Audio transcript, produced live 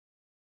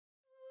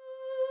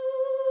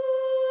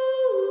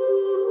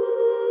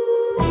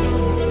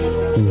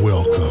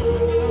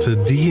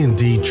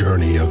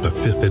of the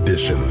 5th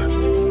edition.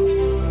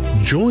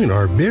 Join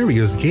our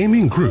various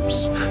gaming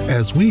groups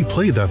as we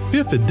play the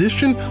 5th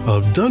edition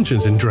of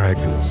Dungeons &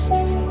 Dragons.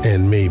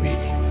 And maybe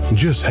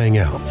just hang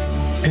out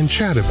and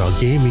chat about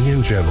gaming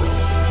in general.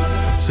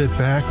 Sit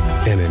back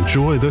and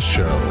enjoy the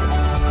show.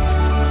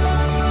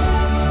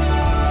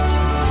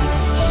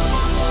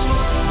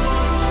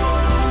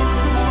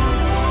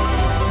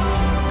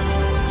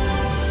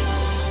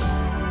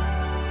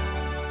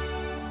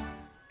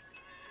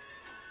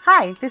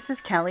 Hi, this is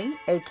Kelly,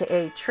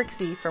 aka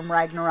Trixie from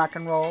Ragnarok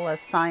and Roll,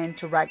 assigned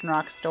to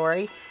Ragnarok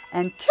Story,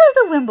 and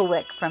Tilda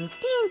Wimblewick from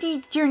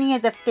D&D Journey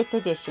of the 5th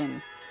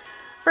Edition.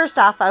 First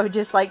off, I would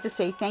just like to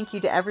say thank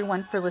you to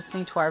everyone for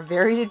listening to our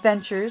varied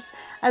adventures,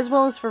 as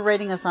well as for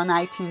rating us on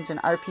iTunes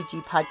and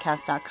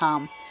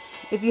RPGpodcast.com.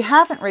 If you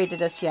haven't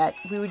rated us yet,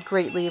 we would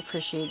greatly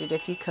appreciate it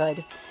if you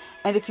could.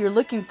 And if you're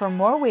looking for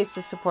more ways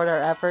to support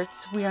our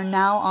efforts, we are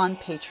now on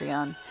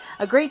Patreon,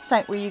 a great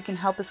site where you can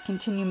help us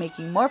continue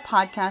making more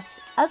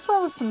podcasts, as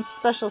well as some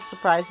special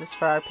surprises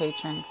for our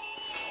patrons.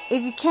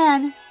 If you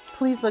can,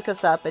 please look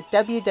us up at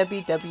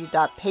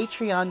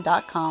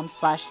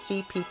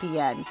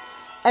www.patreon.com/cppn.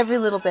 Every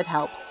little bit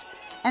helps.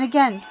 And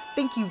again,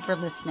 thank you for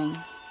listening.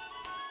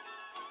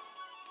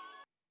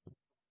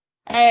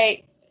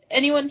 Alright,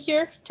 anyone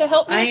here to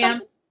help me with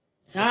something?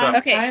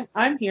 Okay.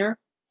 I'm here.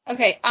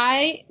 Okay,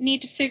 I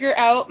need to figure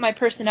out my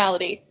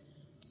personality.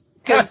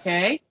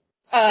 Okay.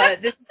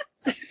 This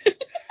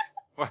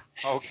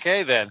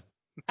Okay then.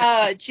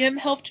 Jim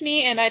helped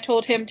me, and I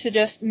told him to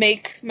just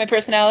make my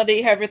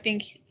personality however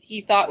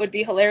he thought would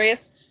be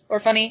hilarious,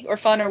 or funny, or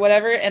fun, or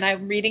whatever, and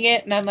I'm reading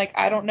it, and I'm like,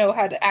 I don't know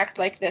how to act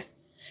like this.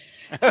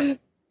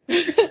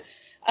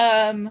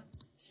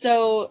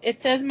 So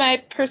it says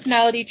my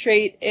personality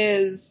trait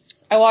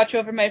is I watch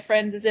over my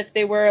friends as if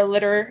they were a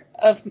litter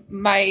of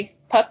my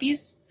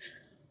puppies.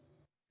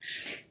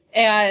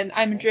 And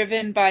I'm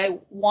driven by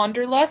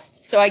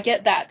wanderlust, so I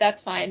get that.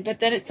 That's fine.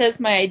 But then it says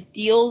my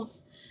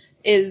ideals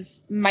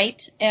is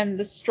might, and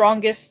the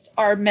strongest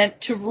are meant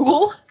to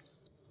rule.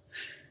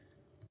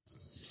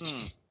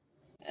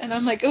 And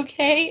I'm like,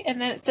 okay.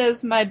 And then it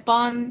says my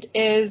bond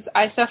is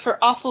I suffer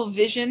awful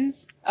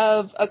visions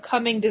of a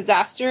coming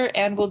disaster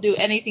and will do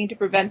anything to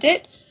prevent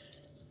it.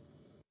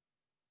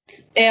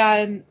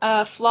 And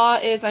flaw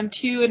is I'm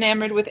too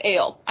enamored with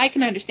ale. I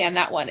can understand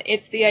that one.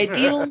 It's the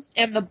ideals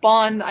and the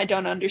bond I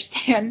don't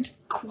understand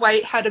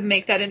quite how to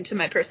make that into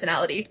my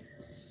personality.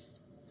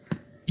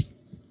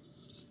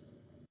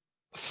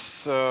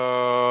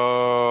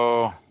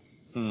 So,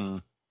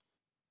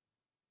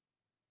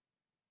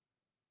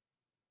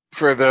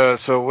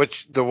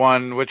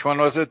 which one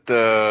was it?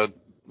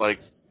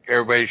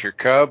 Everybody's your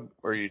cub,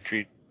 or you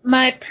treat...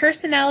 My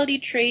personality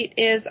trait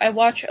is I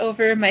watch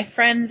over my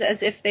friends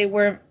as if they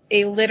were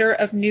a litter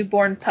of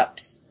newborn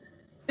pups.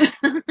 So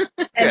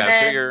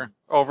you're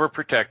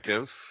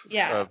overprotective.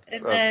 Yeah, of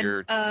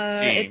your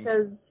team.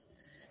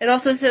 It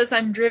also says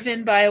I'm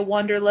driven by a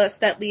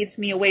wanderlust that leads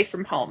me away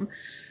from home.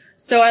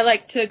 So I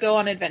like to go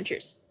on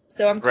adventures.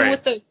 So I'm cool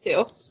with those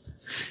two.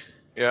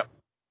 Yeah.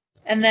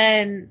 And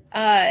then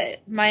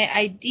my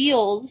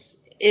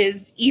ideals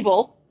is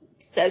evil.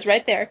 It says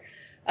right there.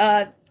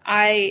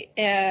 I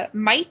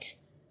might,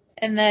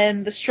 and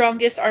then the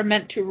strongest are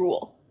meant to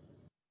rule.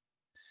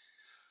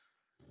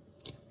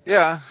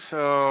 Yeah,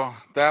 so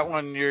that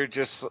one you're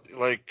just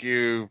I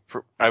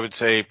would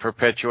say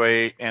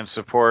perpetuate and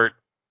support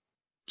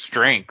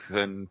strength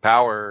and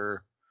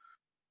power,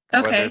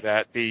 whether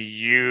that be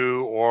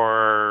you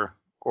or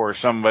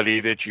somebody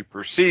that you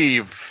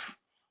perceive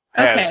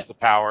has the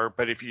power.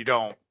 But if you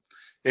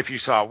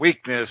saw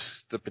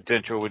weakness, the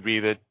potential would be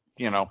that,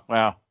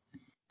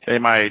 they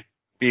might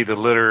be the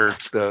litter,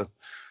 the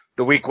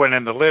weak one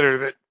in the litter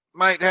that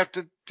might have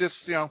to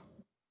just, die.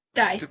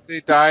 If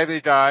they die,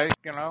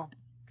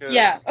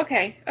 Yeah,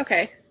 okay.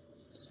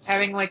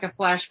 Having like a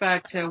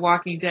flashback to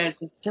Walking Dead.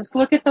 Just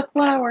look at the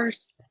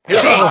flowers.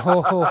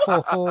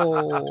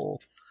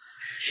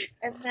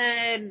 And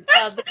then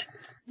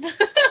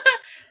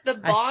the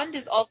bond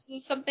is also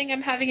something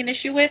I'm having an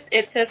issue with.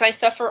 It says I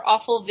suffer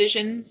awful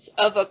visions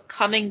of a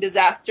coming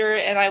disaster,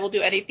 and I will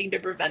do anything to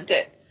prevent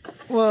it.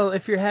 Well,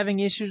 if you're having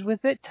issues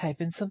with it,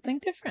 type in something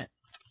different.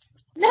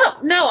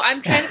 No,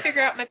 I'm trying to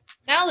figure out my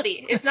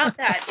personality. It's not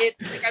that.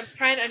 It's like I'm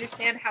trying to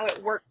understand how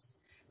it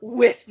works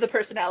with the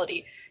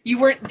personality. You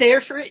weren't there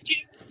for it, Jim?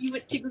 You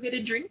went to go get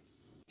a drink?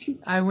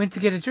 I went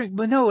to get a drink.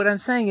 But no, what I'm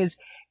saying is,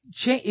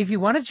 if you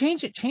want to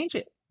change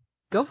it.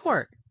 Go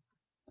for it.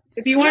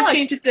 If you want to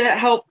change it to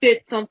help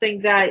fit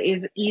something that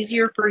is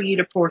easier for you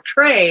to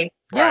portray.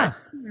 Yeah.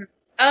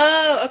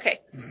 Oh,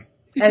 okay.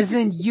 As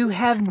in, you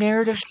have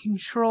narrative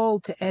control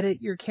to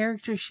edit your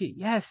character sheet.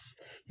 Yes,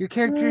 your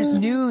character is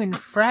new and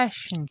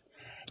fresh, and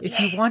if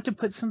you want to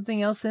put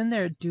something else in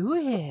there, do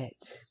it.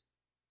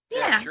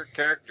 Yeah, it's your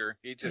character.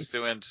 He's just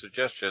doing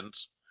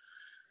suggestions.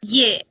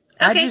 Yeah. Okay.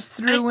 I just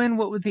threw in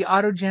what the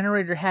auto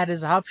generator had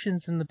as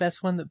options, and the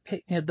best one that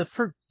picked,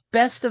 the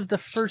best of the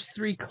first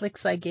 3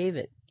 clicks I gave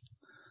it.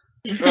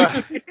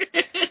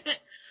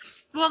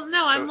 Well,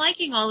 no, I'm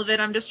liking all of it.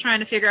 I'm just trying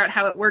to figure out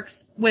how it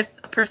works with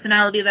a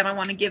personality that I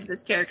want to give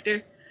this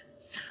character.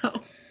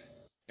 So.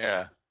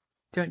 Yeah.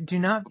 Do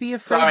not be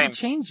afraid to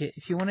change it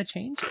if you want to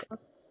change it.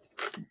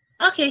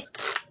 Okay.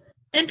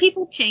 And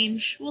people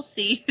change. We'll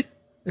see.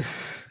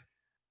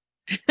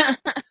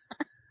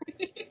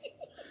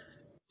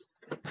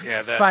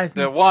 Yeah,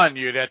 the one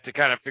you'd have to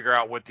kind of figure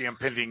out what the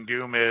impending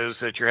doom is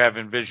that you're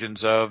having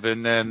visions of,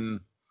 and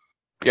then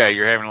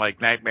you're having like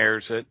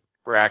nightmares that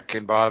rack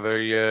and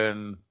bother you,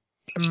 and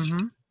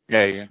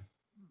you're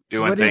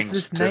doing what things. What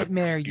is this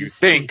nightmare you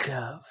think speak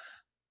of?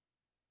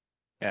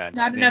 Yeah,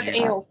 not enough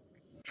ale.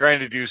 Trying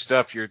to do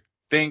stuff you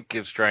think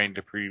is trying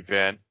to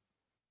prevent.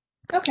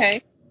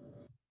 Okay.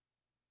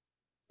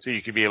 So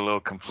you could be a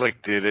little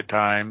conflicted at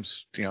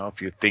times,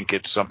 if you think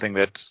it's something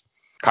that's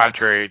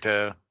contrary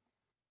to,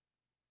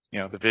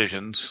 the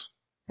visions.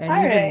 And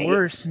even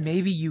worse,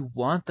 maybe you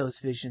want those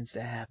visions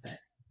to happen.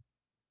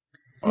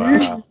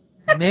 Wow.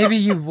 Maybe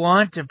you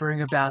want to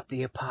bring about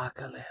the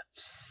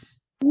apocalypse.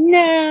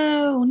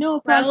 No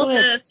apocalypse. Well,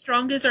 the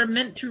strongest are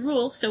meant to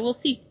rule, so we'll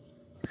see.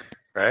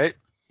 Right?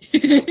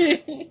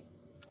 Okay.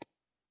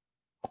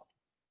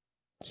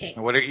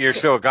 You're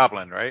still a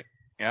goblin, right?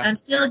 Yeah. I'm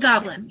still a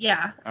goblin,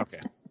 yeah. Okay.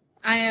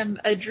 I am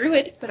a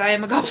druid, but I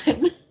am a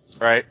goblin.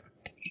 Right.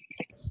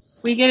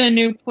 We get a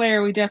new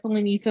player. We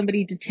definitely need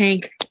somebody to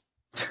tank.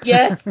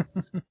 Yes.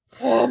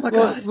 Oh my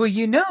god.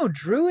 Well,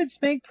 druids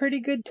make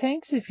pretty good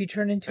tanks if you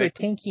turn into a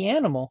tanky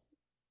animal.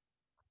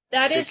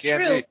 That is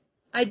true.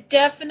 I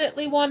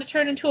definitely want to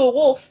turn into a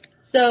wolf,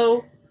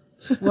 so...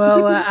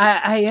 Well,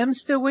 I am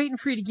still waiting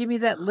for you to give me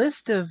that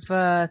list of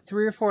 3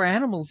 or 4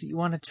 animals that you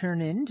want to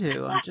turn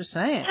into. I'm just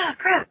saying. Ah,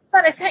 crap. I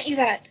thought I sent you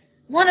that.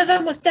 One of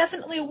them was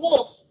definitely a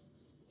wolf.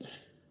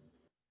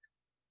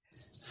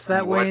 So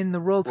that way in the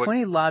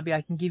Roll20 lobby, I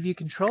can give you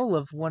control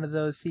of one of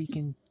those so you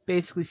can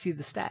basically see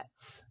the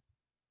stats.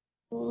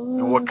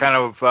 And what kind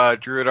of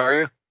druid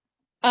are you?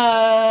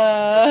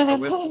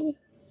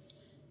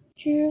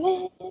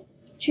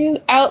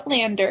 Druid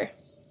Outlander.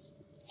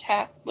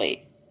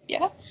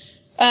 Yeah.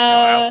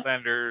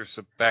 Outlander's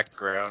a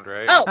background,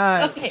 right?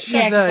 Oh, okay.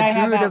 She's a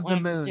druid of the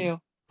moon, too.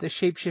 The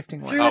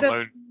shape-shifting one.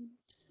 Moon.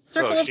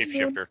 Circle of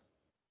shapeshifter.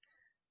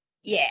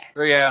 Yeah.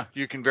 So yeah,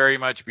 you can very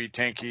much be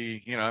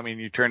tanky.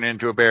 You turn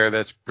into a bear,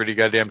 that's pretty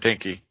goddamn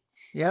tanky.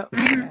 Yep,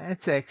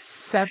 it's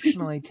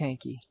exceptionally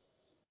tanky.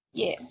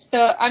 Yeah,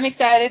 so I'm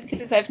excited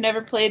because I've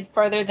never played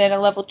farther than a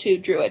level 2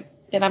 druid,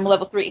 and I'm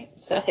level 3,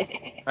 so...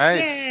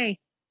 Nice. Yay!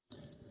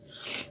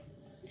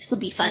 This will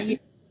be fun.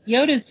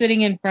 Yoda's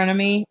sitting in front of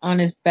me on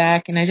his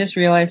back, and I just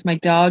realized my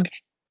dog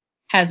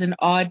has an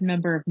odd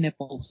number of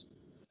nipples.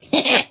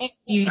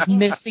 He's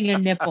missing a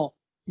nipple.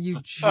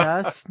 You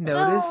just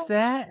noticed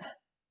that?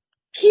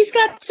 He's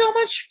got so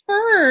much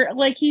fur.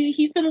 Like,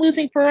 he's been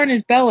losing fur on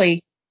his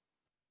belly.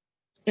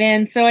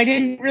 And so I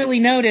didn't really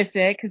notice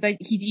it, because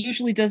he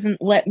usually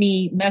doesn't let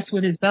me mess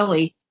with his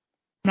belly.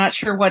 I'm not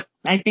sure what,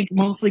 I think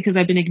mostly because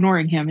I've been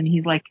ignoring him, and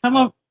he's like, come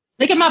on,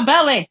 look at my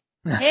belly.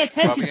 Pay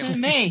attention to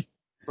me.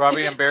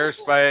 Probably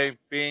embarrassed by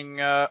being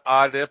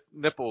odd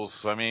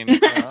nipples. I mean,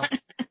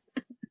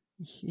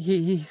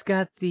 He's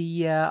got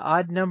the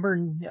odd number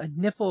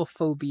nipple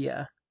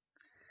phobia.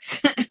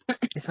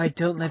 If I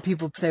don't let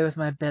people play with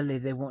my belly,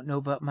 they won't know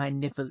about my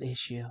nipple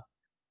issue.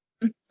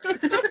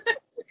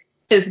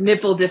 His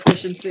nipple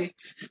deficiency.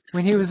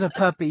 When he was a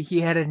puppy, he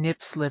had a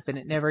nip slip and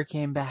it never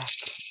came back.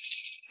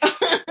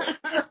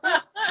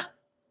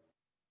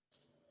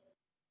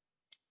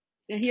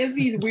 He has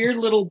these weird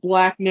little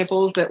black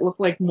nipples that look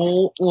like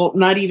mole. Well,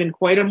 not even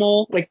quite a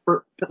mole, like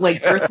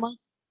birthmark.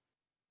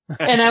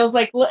 And I was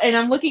like, and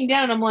I'm looking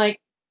down. I'm like,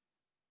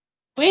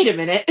 wait a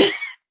minute.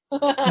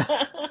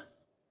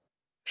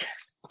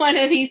 One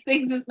of these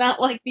things is not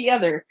like the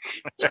other.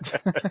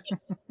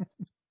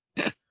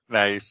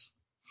 Nice.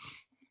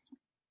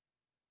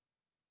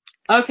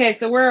 Okay,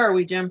 so where are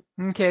we, Jim?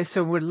 Okay,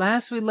 so when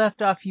last we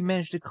left off, you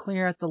managed to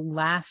clear out the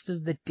last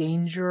of the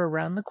danger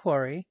around the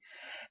quarry.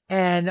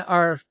 And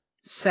our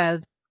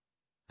sad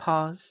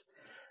pause.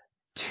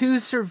 2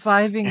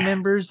 surviving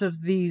members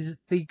of the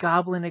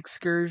goblin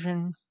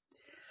excursion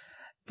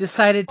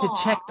decided to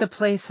check the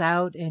place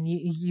out, and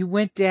you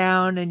went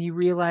down and you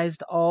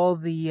realized all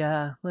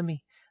the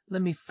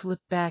let me flip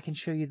back and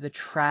show you the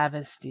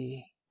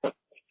travesty.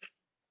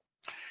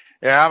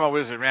 Yeah, I'm a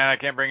wizard, man. I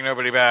can't bring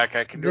nobody back.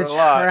 I can do a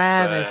lot. The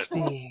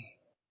travesty.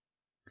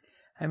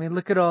 I mean,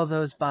 look at all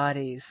those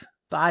bodies.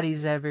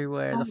 Bodies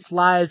everywhere. The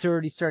flies are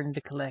already starting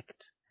to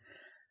collect.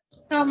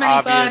 So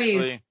many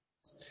bodies.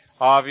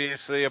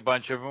 Obviously, a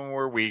bunch of them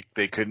were weak.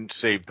 They couldn't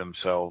save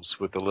themselves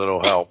with a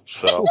little help.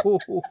 So.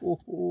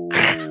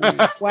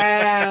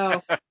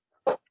 Wow.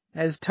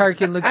 As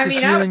Tarkin looks at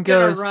you and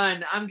goes,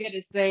 run. I'm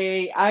gonna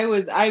say I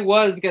was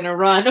gonna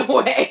run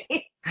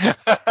away.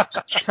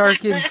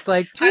 Tarkin's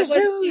like, too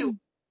soon.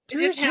 It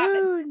didn't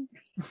happen.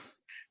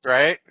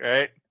 Right.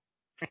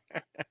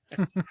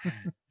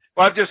 Well,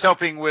 I'm just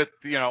helping with,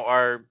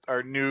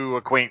 our new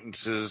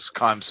acquaintances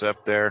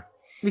concept there.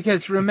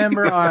 Because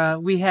remember,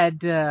 we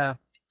had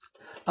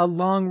a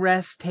long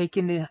rest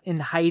taken in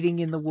hiding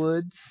in the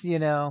woods,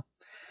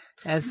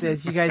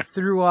 as you guys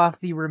threw off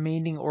the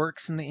remaining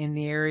orcs in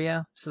the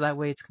area, so that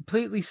way it's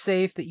completely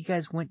safe that you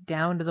guys went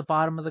down to the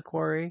bottom of the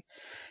quarry.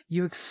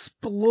 You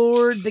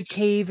explored the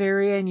cave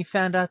area and you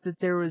found out that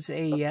there was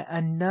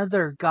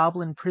another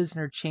goblin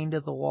prisoner chained to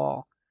the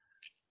wall.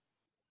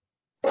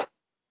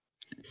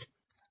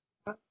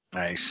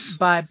 Nice.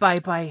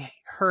 By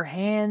her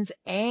hands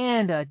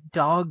and a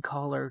dog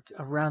collar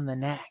around the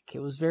neck. It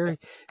was very,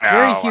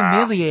 very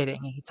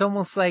humiliating. Wow. It's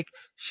almost like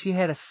she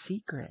had a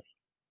secret.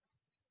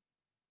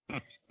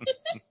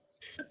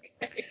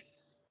 Okay.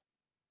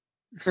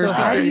 So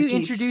how do you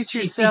introduce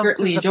yourself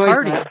to the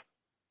party?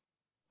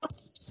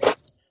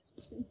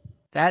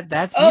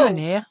 That's you,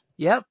 Anea.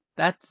 Yep,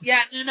 that's.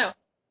 Yeah, no.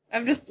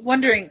 I'm just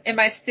wondering, am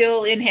I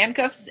still in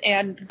handcuffs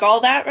and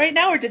gall that right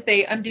now, or did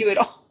they undo it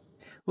all?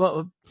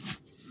 Well,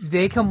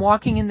 they come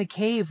walking in the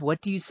cave. What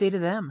do you say to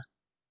them?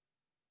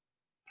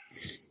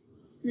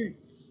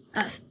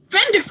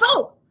 Friend or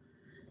foe?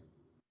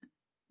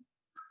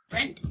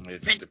 Friend.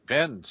 It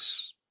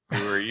depends.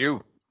 Who are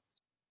you?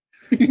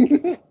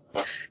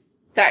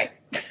 Sorry.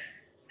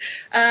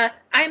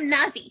 I'm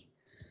Nazi.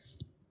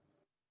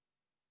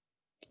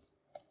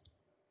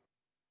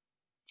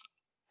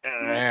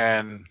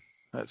 And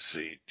let's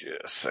see,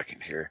 just a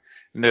second here.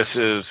 And this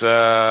is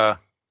I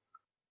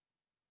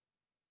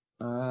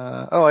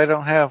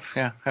don't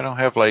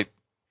have light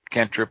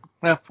cantrip.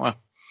 Well,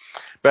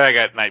 but I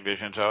got night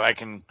vision, so I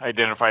can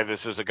identify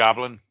this as a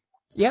goblin.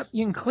 Yep,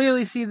 you can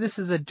clearly see this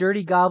is a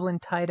dirty goblin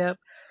tied up.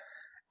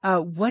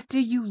 What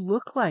do you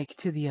look like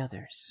to the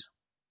others?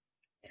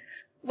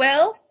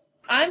 Well,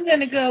 I'm going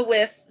to go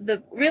with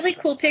the really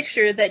cool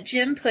picture that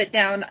Jim put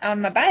down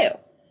on my bio.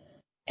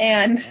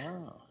 And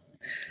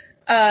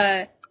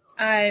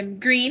I'm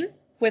green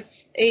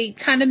with a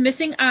kind of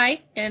missing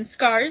eye and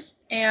scars.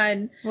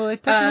 And well,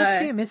 it doesn't have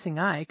to be a missing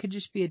eye. It could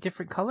just be a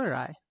different color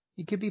eye.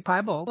 You could be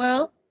piebald.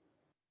 Well,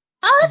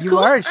 that's you cool.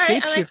 are a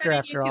shapeshifter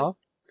after all.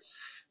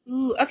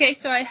 Ooh, okay,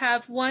 so I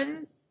have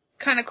one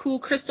kind of cool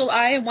crystal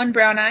eye and one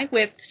brown eye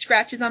with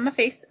scratches on my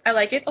face. I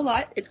like it a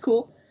lot. It's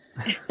cool.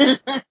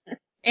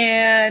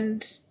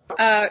 And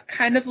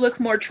kind of look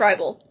more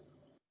tribal.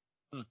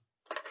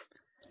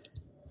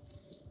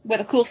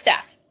 With a cool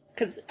staff.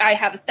 Because I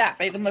have a staff.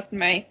 I even looked in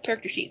my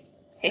character sheet.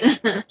 Hey.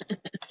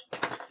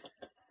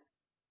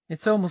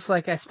 It's almost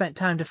like I spent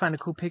time to find a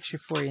cool picture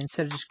for you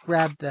instead of just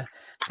grab the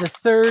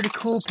third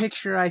cool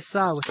picture I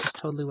saw, which is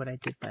totally what I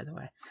did, by the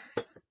way.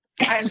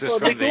 I'm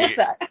totally cool with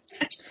that.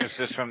 Is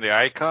this from the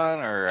icon,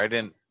 or I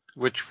didn't?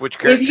 Which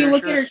character? If you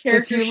look at her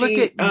character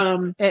sheet,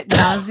 at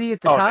Nazi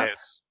at the top.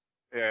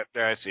 Yeah,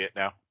 there I see it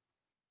now.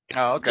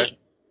 Oh, okay.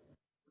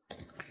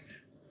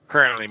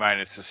 Currently mine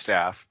is the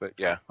staff, but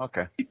yeah,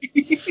 okay.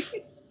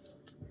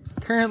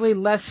 Currently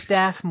less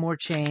staff, more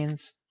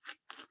chains.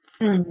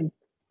 Mm-hmm.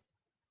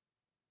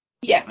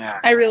 Yeah,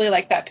 I really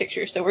like that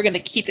picture, so we're going to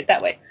keep it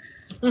that way.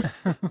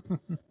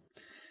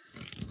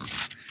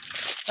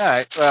 All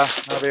right, well,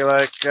 I'll be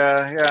like,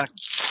 yeah.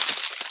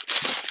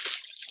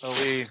 Well,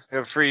 we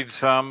have freed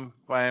some.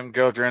 I am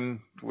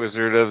Geldrin,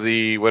 wizard of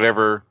the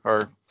whatever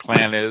our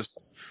clan is.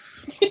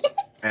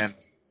 And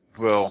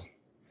we'll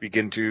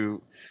begin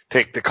to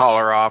take the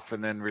collar off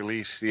and then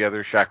release the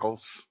other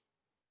shackles.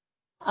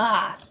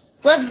 Ah,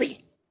 lovely.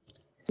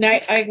 And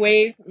I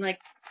wave. I'm like,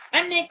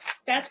 I'm Nix.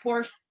 That's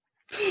Borf.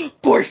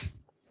 Borf!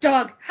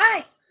 Dog,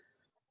 hi!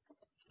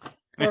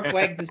 Borf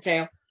wags his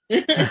tail.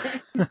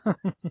 The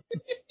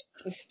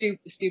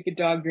stupid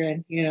dog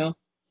grin,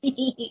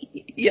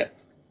 Yep.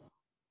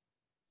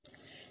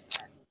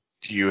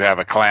 Do you have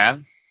a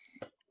clan?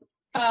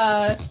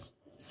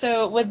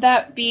 So would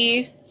that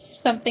be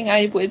something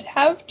I would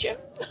have, Jim?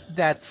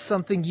 That's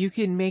something you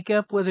can make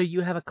up, whether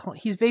you have a clan.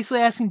 He's basically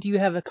asking, do you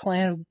have a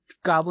clan of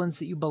goblins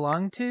that you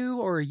belong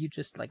to, or are you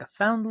just like a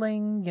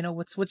foundling?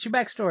 What's your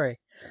backstory?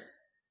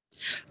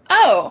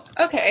 Oh,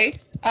 okay.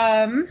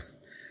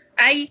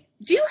 I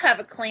do have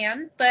a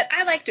clan, but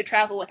I like to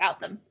travel without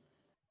them.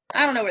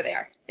 I don't know where they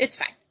are. It's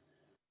fine.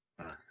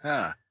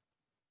 Huh.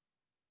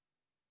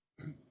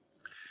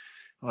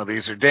 Well,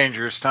 these are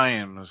dangerous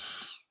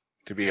times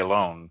to be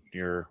alone.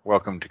 You're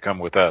welcome to come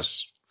with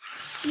us.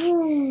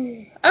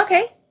 Ooh.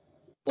 Okay.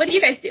 What do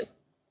you guys do?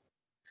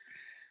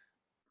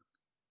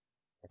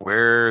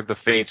 Where the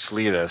fates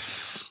lead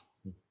us.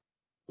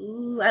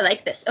 Ooh, I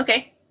like this.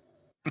 Okay.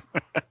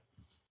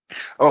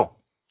 Oh.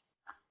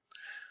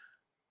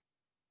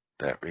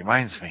 That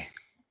reminds me.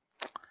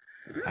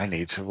 I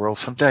need to roll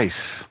some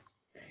dice.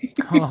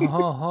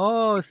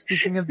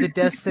 Speaking of the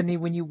destiny,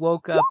 when you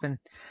woke up and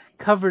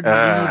covered in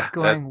leaves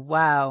going,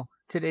 wow,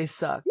 today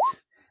sucks.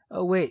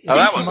 Oh, wait,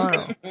 it's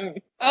tomorrow.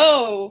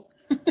 Oh.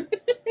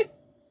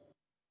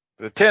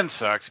 The 10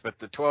 sucks, but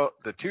the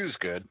 2's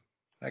good.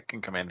 That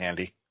can come in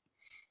handy.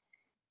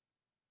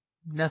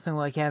 Nothing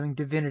like having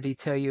divinity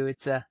tell you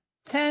it's a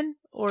 10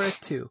 or a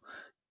 2.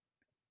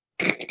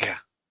 Yeah,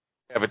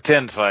 but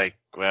 10's like,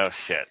 well,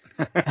 shit.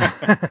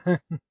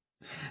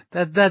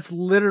 That's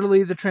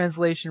literally the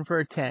translation for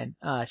a 10.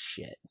 Ah,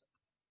 shit.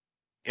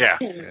 Yeah.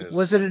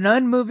 Was it an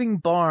unmoving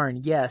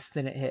barn? Yes,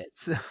 then it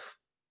hits.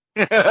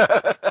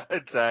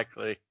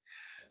 Exactly.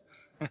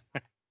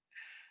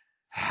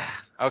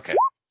 Okay.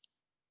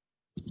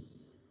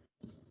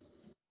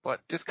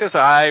 But just because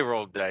I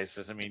rolled dice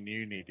doesn't mean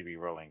you need to be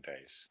rolling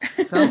dice.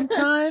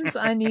 Sometimes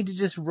I need to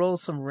just roll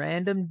some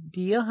random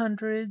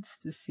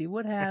D100s to see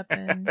what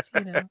happens,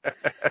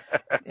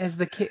 As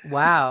the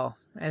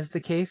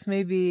case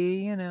may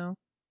be,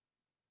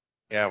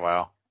 Yeah,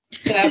 wow.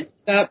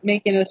 Stop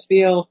making us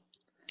feel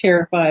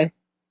terrified.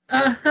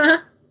 Uh-huh.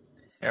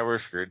 Yeah, we're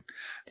screwed.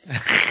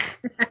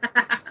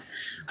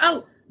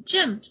 Oh,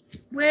 Jim,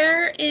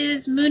 where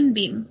is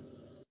Moonbeam?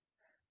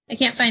 I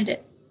can't find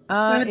it.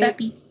 Where would that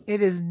be?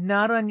 It is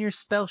not on your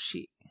spell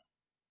sheet.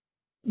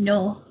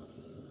 No.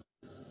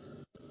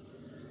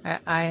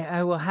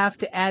 I will have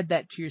to add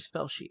that to your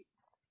spell sheet.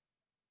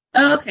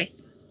 Oh, okay.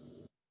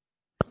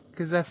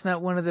 Because that's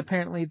not one of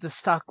apparently the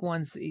stock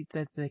ones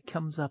that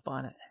comes up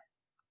on it.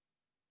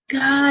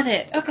 Got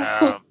it. Okay,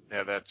 cool.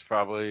 Yeah, that's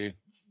probably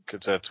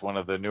because that's one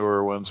of the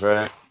newer ones,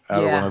 right?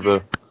 Out Yeah. of one of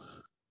the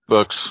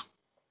books.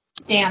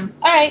 Damn.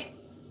 All right.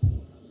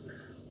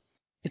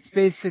 It's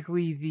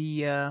basically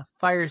the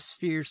fire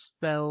sphere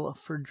spell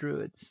for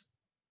druids.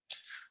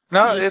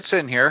 No, it's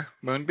in here.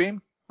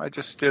 Moonbeam. I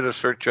just did a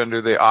search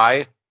under the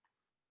eye.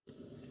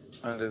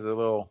 Under the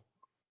little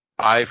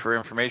eye for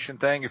information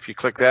thing. If you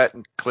click that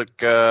and click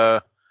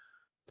and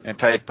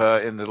type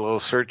in the little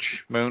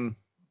search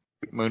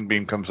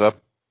Moonbeam comes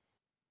up.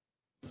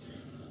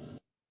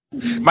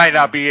 Might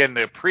not be in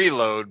the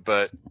preload,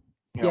 but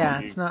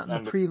it's not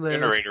in the preload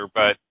generator,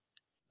 but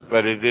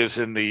it is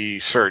in the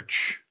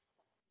search.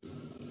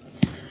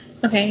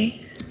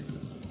 Okay.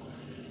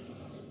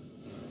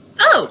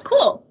 Oh,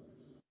 cool.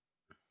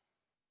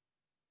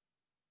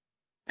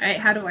 All right,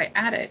 how do I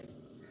add it?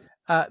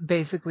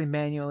 Basically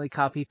manually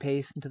copy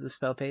paste into the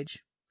spell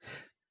page.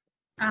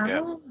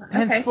 Oh, okay.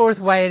 Henceforth,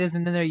 why it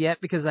isn't in there yet,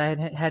 because I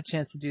hadn't had a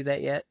chance to do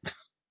that yet.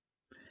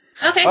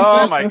 Okay.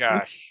 Oh my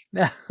gosh.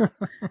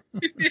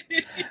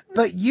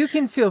 But you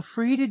can feel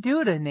free to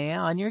do it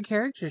now on your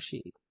character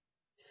sheet.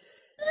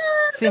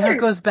 See how it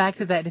goes back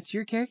to that. It's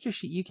your character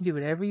sheet. You can do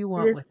whatever you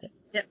want with it.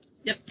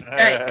 Yep. All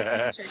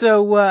right.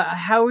 So,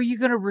 how are you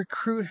going to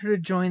recruit her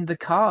to join the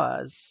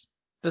cause?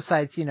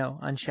 Besides,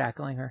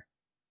 unshackling her.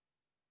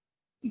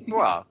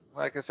 Well,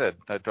 like I said,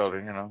 I told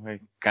her, we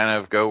kind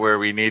of go where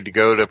we need to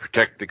go to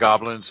protect the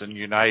goblins and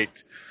unite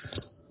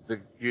the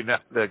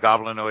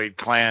goblinoid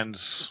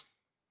clans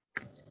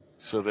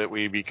so that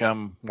we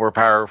become more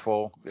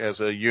powerful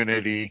as a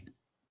unity.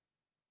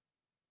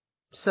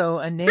 So,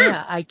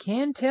 Anea, I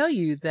can tell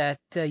you that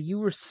you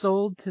were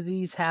sold to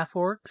these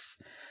half-orcs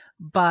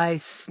by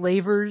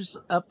slavers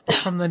up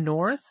from the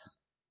north,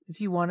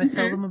 if you want to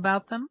tell them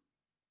about them.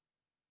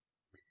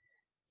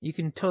 You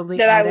can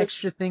totally add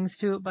extra things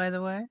to it, by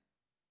the way.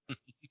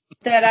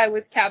 That I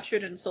was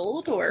captured and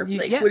sold, or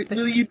what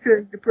will you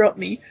trying to prompt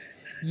me?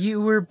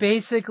 You were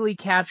basically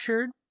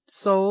captured,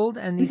 sold,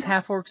 and these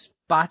half-orcs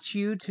bought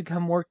you to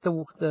come work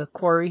the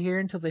quarry here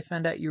until they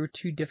found out you were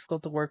too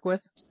difficult to work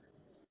with.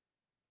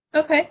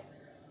 Okay.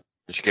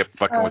 Did you get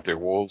fucking with their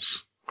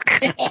wolves?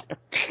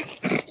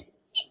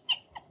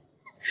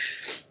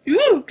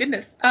 Ooh,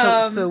 goodness.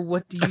 So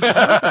what do you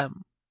tell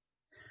them?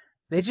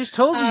 They just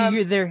told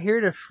you they're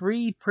here to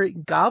free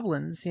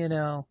goblins,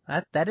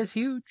 That is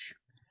huge.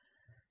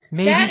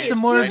 Maybe some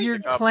more of your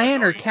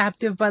clan are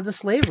captive by the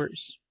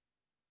slavers.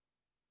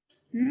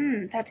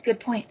 That's a good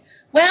point.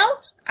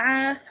 Well,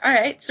 all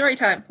right, story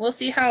time. We'll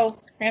see how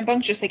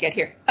rambunctious I get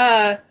here.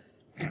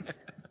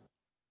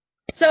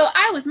 So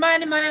I was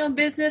minding my own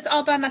business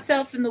all by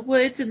myself in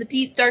the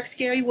deep, dark,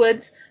 scary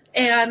woods,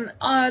 and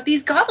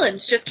these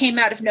goblins just came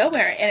out of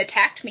nowhere and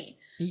attacked me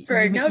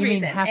for no reason. You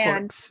mean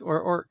half-orcs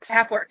or orcs?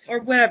 Half-orcs or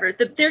whatever.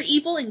 They're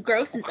evil and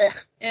gross and ugh.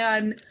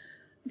 And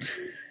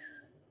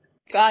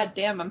God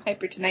damn, I'm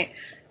hyper tonight.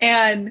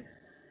 And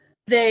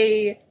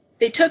they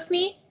took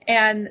me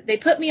and they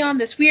put me on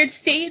this weird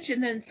stage,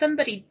 and then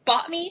somebody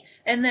bought me,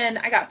 and then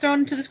I got thrown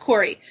into this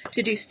quarry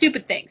to do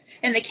stupid things.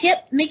 And they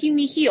kept making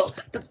me heal,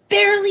 but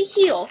barely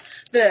heal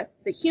the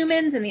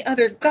humans and the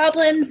other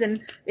goblins,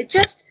 and it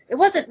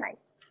wasn't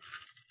nice.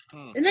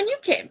 And then you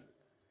came. It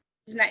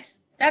was nice.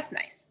 That's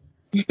nice.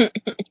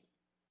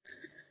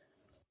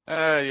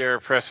 Your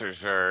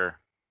oppressors are,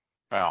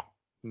 well,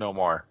 no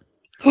more.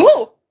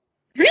 Oh,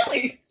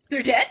 really?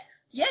 They're dead?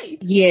 Yay.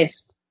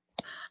 Yes.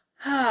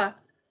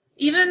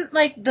 Even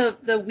like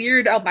the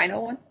weird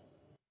albino one?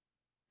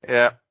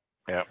 Yeah.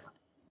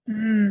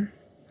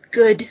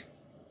 Good.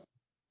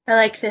 I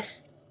like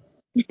this.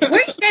 Where are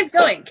you guys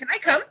going? Can I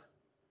come?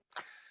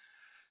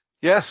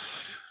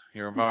 Yes,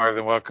 you're more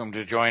than welcome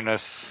to join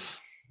us.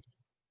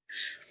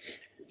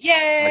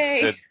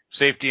 Yay! Like I said,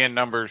 safety in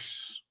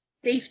numbers.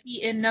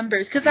 Safety in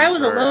numbers, because I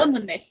was alone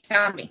when they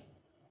found me.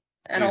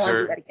 I don't want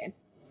to do that again.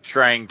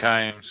 Trying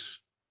times.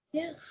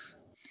 Yeah.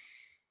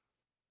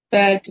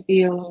 Bad to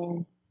be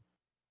alone.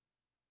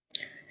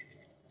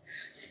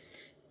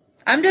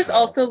 I'm just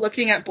also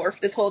looking at Borf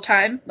this whole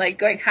time, like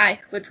going, hi,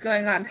 what's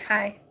going on?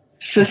 Hi.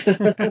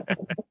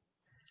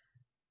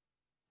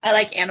 I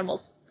like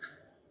animals.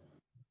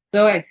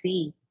 So I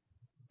see.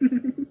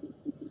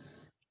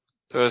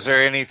 So is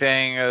there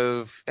anything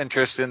of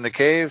interest in the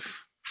cave?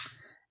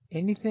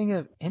 Anything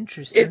of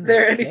interest Is in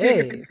there the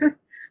anything? cave?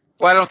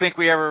 Well, I don't think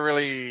we ever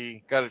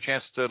really got a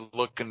chance to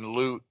look and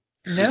loot.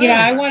 No.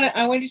 Yeah,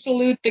 I want you to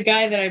loot the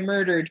guy that I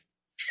murdered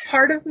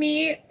Part of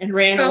me and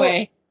ran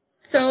away.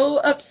 so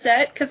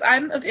upset because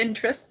I'm of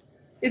interest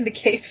in the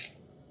cave.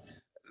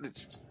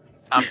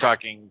 I'm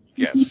talking,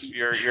 yes,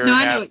 you're No, an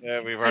I know.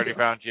 asset. We've I already do.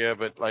 found you,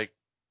 but like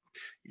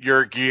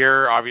your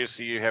gear,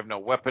 obviously you have no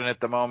weapon at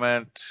the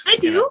moment. I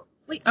do. You know.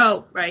 Wait,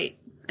 oh, right.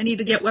 I need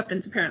to get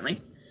weapons, apparently.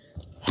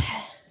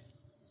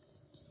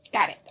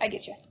 Got it. I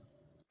get you.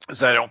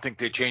 So I don't think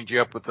they change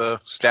you up with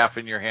a staff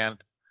in your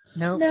hand.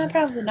 Nope. No,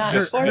 probably not.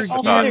 Just Her a gear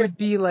thought. would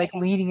be like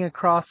leaning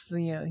across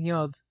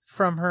the,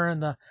 from her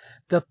and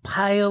the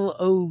pile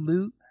o'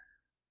 loot.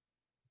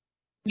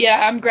 Yeah,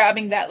 I'm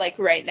grabbing that like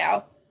right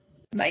now.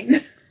 Mine.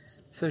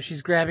 So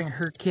she's grabbing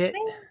her kit.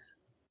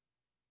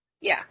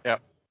 Yeah.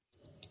 Yep.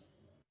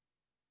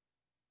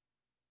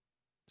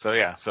 So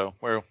yeah, so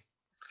we'll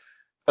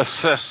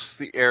assess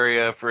the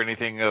area for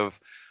anything of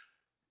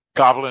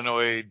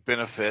goblinoid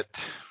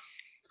benefit.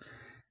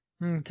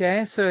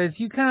 Okay, so as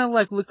you kind of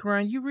like look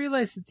around, you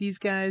realize that these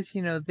guys,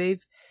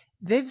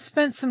 they've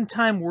spent some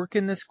time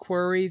working this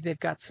quarry. They've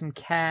got some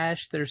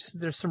cash. There's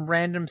some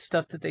random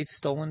stuff that they've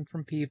stolen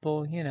from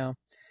people,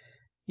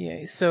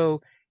 Yeah,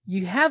 so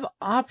you have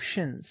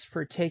options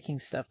for taking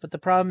stuff, but the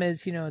problem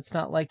is, it's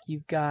not like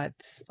you've got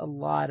a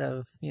lot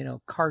of,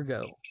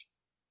 cargo.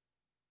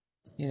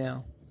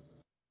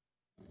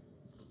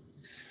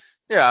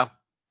 Yeah,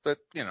 but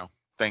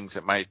things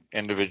that might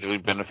individually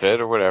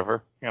benefit or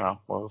whatever.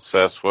 We'll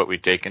assess what we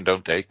take and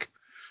don't take.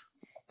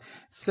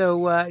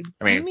 So,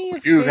 do me a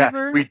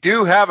favor. We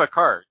do have a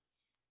cart.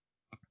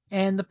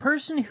 And the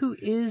person who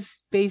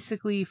is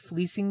basically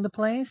fleecing the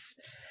place,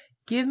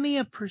 give me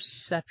a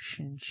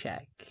perception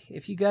check.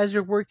 If you guys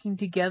are working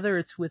together,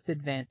 it's with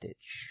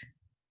advantage.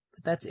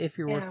 But that's if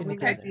you're working we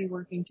together. might be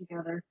working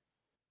together.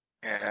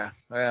 Yeah.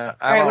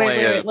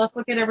 Wait. Let's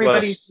look at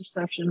everybody's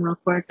perception real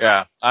quick.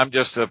 Yeah, I'm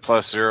just a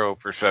 +0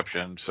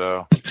 perception,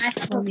 so. I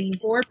have a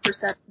 4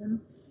 perception.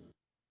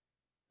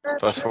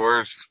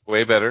 +4 is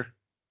way better.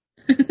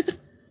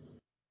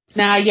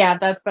 Yeah,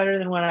 that's better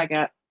than what I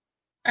got.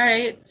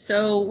 Alright,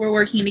 so we're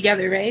working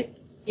together, right?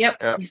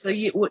 Yep. So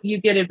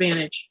you get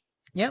advantage.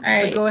 Yep, All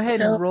so right, go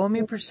ahead and roll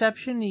me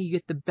perception, and you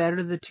get the better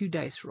of the 2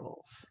 dice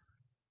rolls.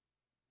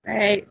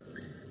 Alright.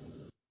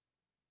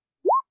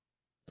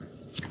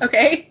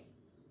 Okay.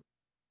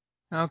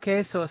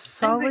 Okay, so a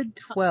solid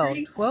 12.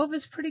 12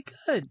 is pretty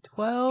good.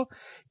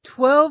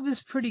 12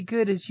 is pretty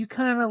good as you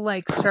kind of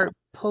like start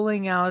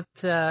pulling out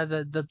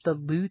the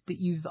loot that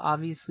you've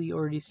obviously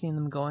already seen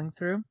them going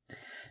through.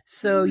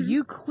 So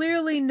you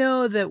clearly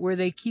know that where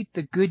they keep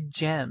the good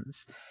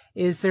gems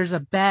is there's a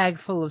bag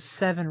full of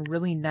 7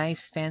 really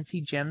nice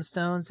fancy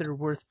gemstones that are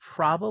worth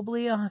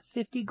probably a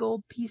 50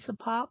 gold piece a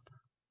pop.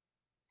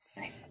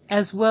 Nice.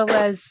 As well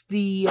as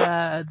the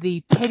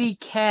petty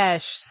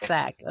cash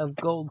sack of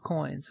gold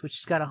coins, which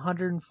has got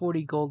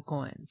 140 gold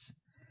coins.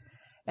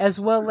 As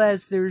well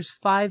as there's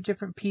 5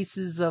 different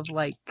pieces of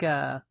like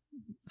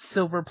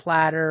silver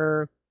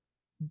platter,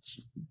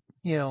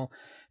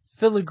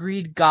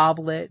 filigreed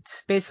goblet.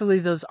 Basically,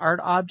 those art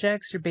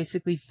objects are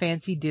basically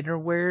fancy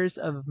dinnerwares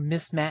of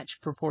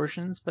mismatched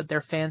proportions, but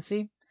they're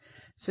fancy.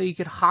 So you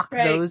could hawk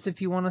those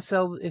if you want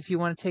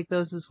to take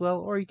those as well,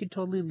 or you could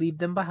totally leave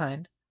them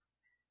behind.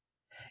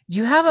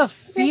 You have a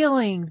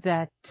feeling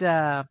that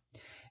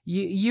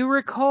you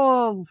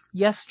recall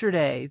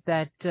yesterday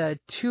that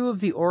 2 of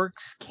the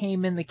orcs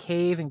came in the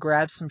cave and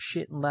grabbed some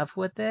shit and left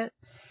with it,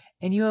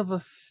 and you have a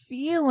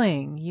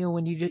feeling,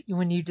 when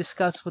you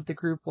discuss with the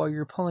group while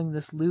you're pulling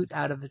this loot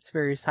out of its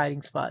various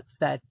hiding spots,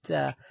 that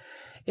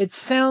it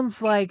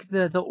sounds like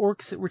the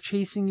orcs that were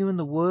chasing you in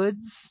the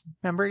woods,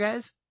 remember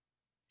guys?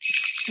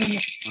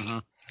 Mm-hmm.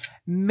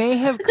 May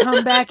have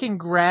come back and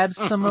grabbed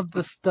some of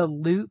the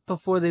loot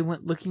before they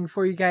went looking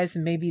for you guys,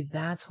 and maybe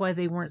that's why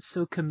they weren't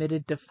so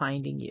committed to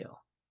finding you.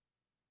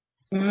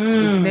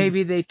 Is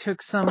maybe they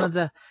took some of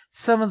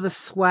the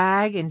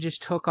swag and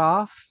just took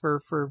off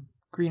for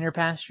greener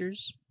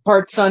pastures.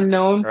 Parts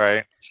unknown.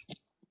 Right.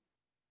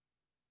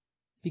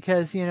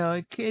 Because,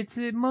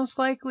 it most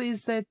likely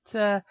is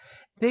that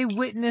they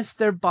witnessed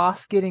their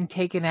boss getting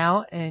taken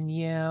out, and,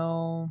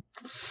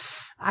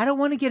 I don't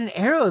want to get an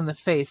arrow in the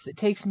face that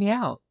takes me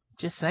out.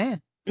 Just saying.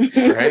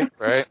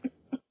 Right.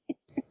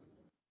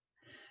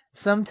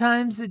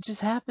 Sometimes it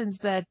just happens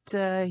that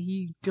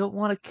you don't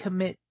want to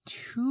commit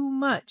too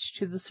much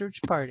to the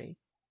search party.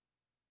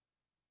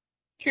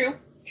 True.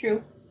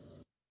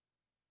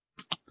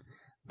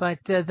 But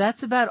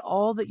that's about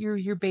all that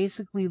you're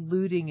basically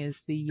looting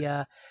is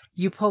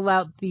you pull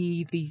out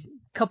the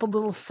couple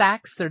little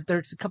sacks.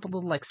 There's a couple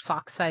little like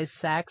sock-sized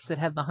sacks that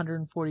have the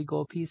 140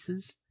 gold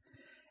pieces.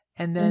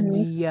 And then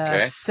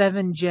the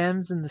 7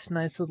 gems and this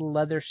nice little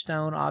leather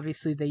stone.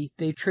 Obviously,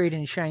 they trade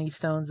in shiny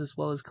stones as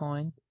well as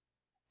coin.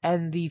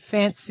 And the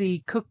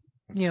fancy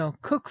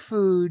cook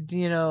food,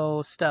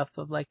 stuff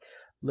of like,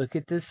 look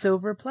at this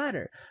silver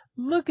platter.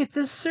 Look at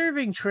this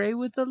serving tray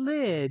with a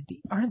lid.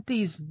 Aren't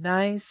these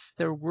nice?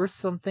 They're worth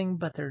something,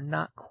 but they're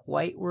not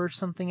quite worth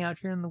something out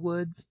here in the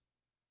woods.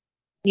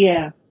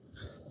 Yeah.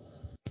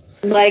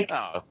 Like,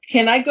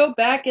 Can I go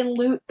back and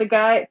loot that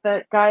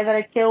guy that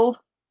I killed?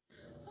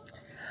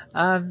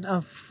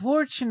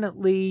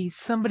 Unfortunately,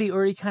 somebody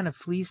already kind of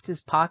fleeced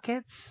his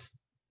pockets.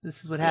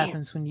 This is what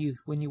happens when you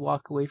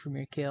walk away from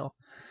your kill.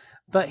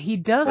 But he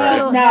does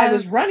still have... I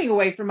was running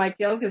away from my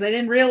kill because I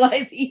didn't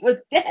realize he was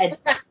dead.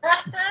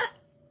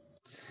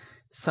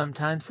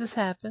 Sometimes this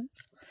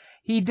happens.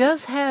 He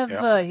does have,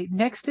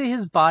 next to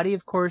his body,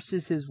 of course,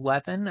 is his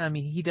weapon. I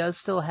mean, he does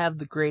still have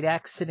the great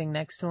axe sitting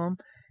next to him.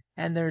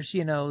 And there's,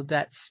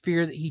 that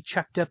spear that he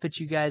chucked up at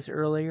you guys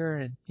earlier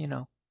and,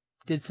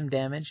 did some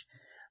damage.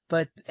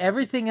 But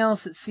everything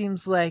else, it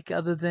seems like,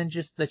 other than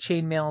just the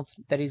chainmail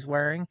that he's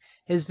wearing,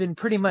 has been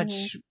pretty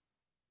much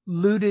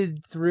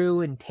looted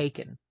through and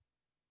taken.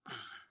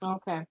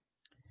 Okay.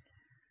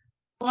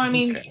 Well, I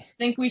mean,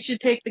 think we should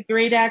take the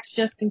great axe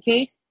just in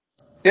case?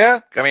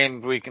 Yeah, I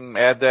mean, we can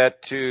add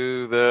that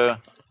to the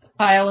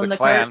pile in the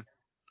clan. Cart.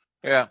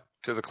 Yeah,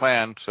 to the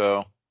clan,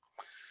 so.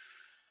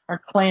 Our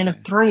clan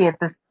of 3 at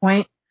this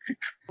point.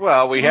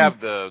 Well, we have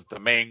the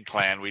main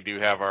clan. We do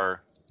have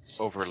our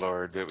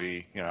overlord that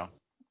we,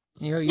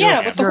 You're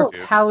a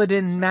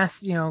paladin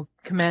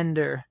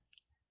commander.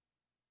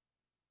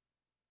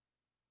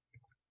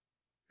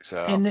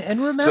 So. And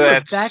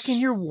remember, back in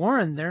your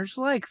warren, there's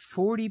like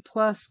 40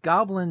 plus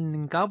goblin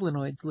and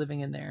goblinoids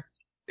living in there.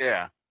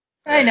 Yeah.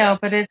 I know,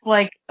 but it's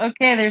like,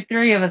 okay, there's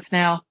 3 of us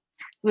now.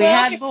 We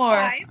had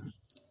more.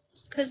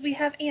 Because we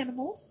have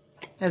animals.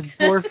 As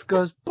Borf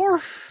goes,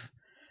 Borf!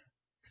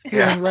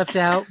 Feeling left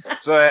out.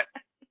 So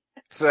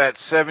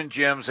that's 7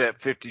 gems at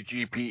 50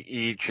 GP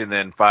each, and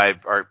then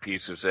 5 art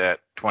pieces at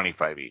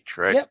 25 each,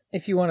 right? Yep,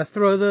 if you want to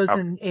throw those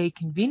in a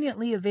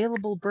conveniently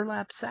available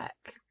burlap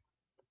sack.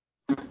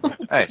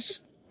 Nice.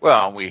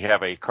 Well, we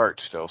have a cart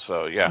still,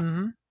 so yeah.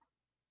 Mm-hmm.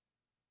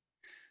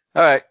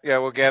 All right, yeah,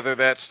 we'll gather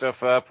that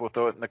stuff up. We'll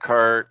throw it in the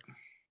cart.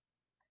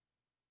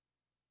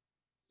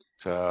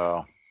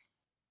 So,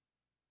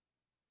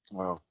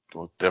 well,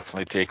 we'll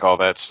definitely take all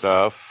that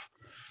stuff.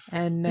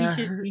 And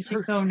we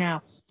should go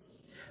now.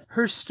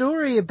 Her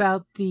story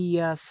about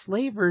the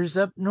slavers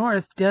up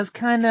north does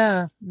kind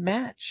of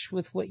match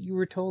with what you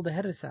were told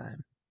ahead of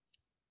time.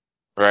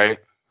 Right.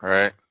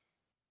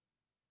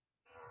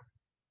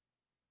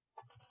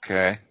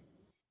 Okay.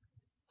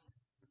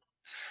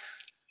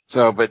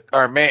 So, but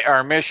our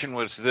mission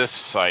was this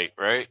site,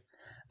 right?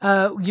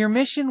 Your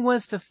mission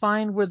was to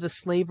find where the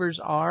slavers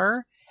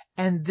are,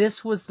 and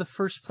this was the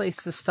first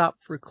place to stop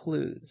for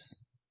clues.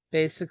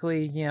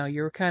 Basically,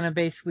 you're kind of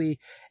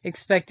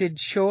expected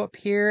to show up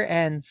here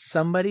and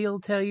somebody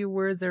will tell you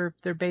where their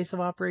base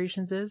of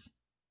operations is.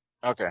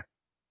 Okay.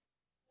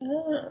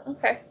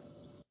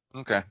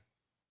 Okay.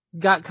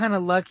 Got kind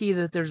of lucky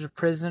that there's a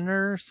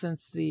prisoner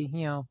since the,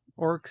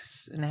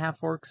 orcs and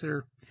half orcs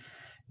are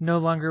no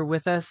longer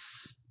with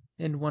us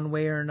in one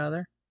way or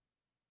another.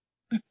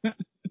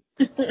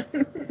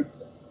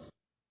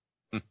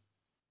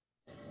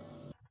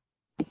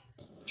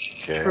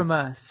 Okay. From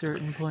a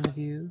certain point of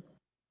view.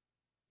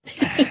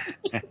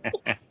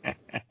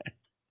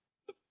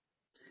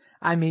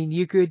 I mean,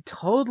 you could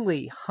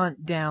totally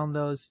hunt down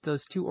those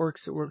 2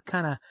 orcs that were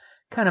kind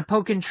of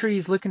poking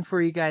trees looking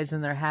for you guys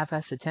in their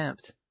half-ass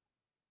attempt.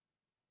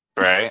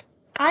 Right.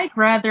 I'd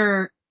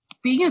rather,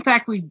 being in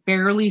fact we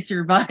barely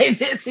survived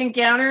this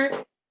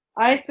encounter,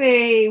 I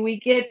say we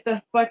get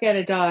the fuck out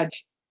of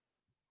Dodge.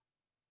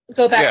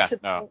 Go back to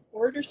the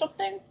fort or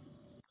something?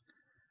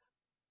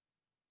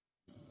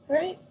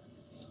 Right?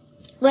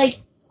 Like,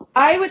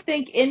 I would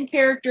think in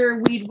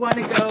character we'd want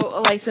to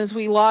go, like, since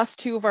we lost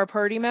 2 of our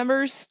party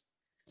members.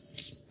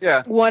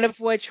 Yeah. One of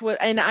which was,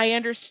 and I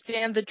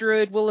understand the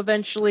druid will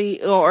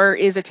eventually, or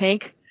is a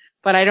tank,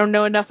 but I don't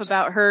know enough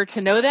about her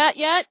to know that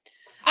yet.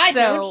 I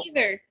don't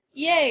either.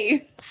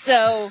 Yay.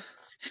 So,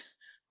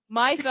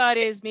 my thought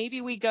is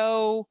maybe we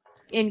go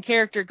in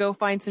character, go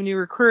find some new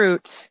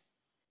recruits,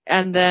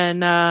 and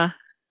then, I'm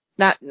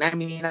not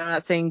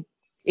saying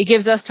it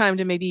gives us time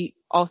to maybe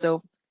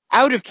also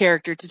out of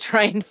character to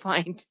try and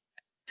find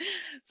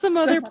some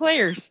other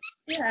players.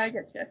 Yeah, I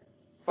get you.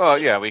 Well,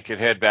 yeah, we could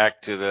head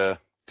back to the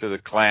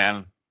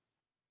clan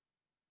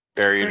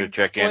area to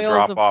check in,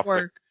 drop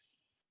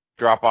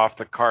off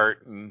the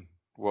cart and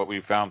what we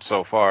found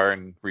so far,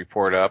 and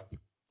report up.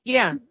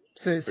 Yeah.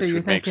 So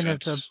you're thinking of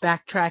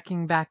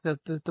backtracking back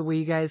the way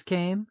you guys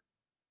came?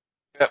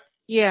 Yep.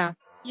 Yeah.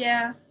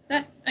 Yeah.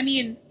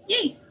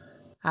 Yay.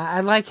 I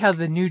like how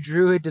the new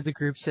druid to the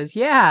group says,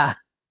 yeah.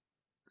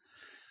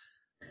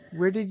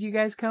 Where did you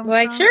guys come from?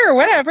 Like, sure,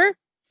 whatever.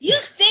 You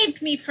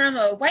saved me from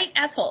a white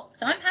asshole,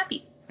 so I'm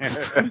happy.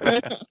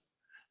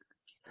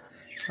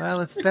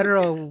 Well, it's better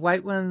a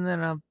white one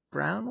than a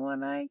brown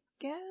one, I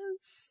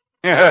guess.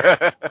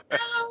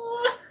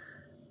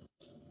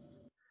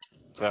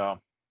 So.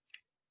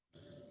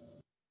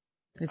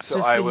 It's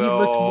just that he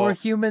looked more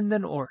human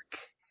than orc.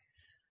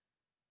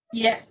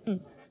 Yes.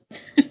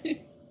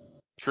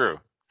 True.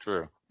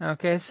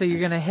 Okay, so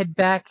you're gonna head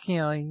back,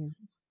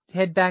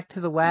 head back to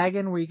the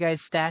wagon where you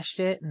guys stashed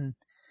it and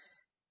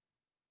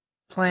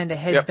plan to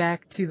head Yep.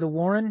 back to the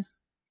Warren?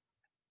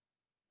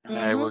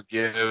 I will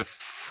give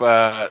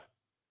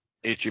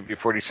each of you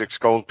 46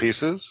 gold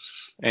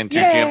pieces and 2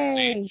 gems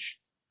Yay! each.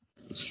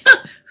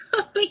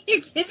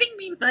 You're giving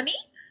me money?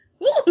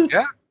 Woo!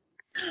 Yeah.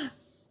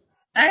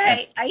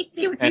 Alright, I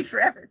stay with you and-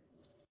 forever.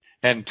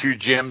 And 2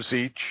 gems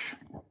each.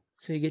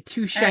 So you get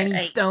 2 shiny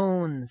Alright.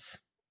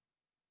 stones.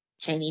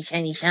 Shiny,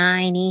 shiny,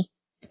 shiny.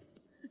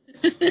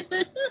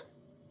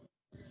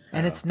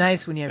 And it's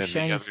nice when you have and the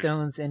shiny other-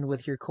 stones in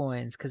with your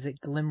coins, because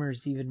it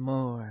glimmers even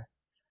more.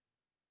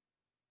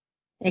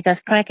 It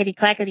goes clackety,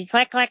 clackety,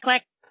 clack, clack,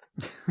 clack.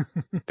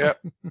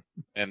 Yep.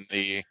 And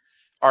the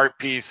art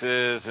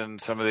pieces and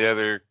some of the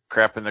other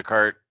crap in the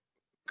cart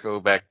go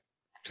back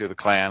to the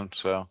clan,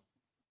 so.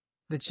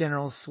 The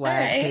general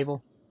swag Alright.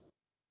 table.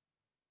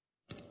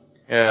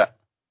 Yeah.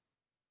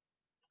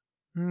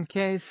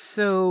 Okay,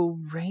 so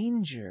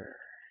Ranger.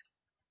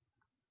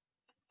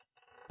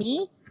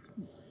 Me?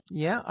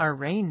 Yeah, our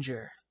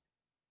Ranger.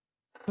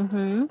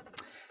 Mm-hmm.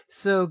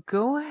 So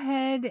go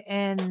ahead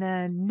and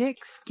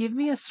Nyx, give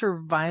me a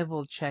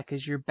survival check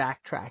as you're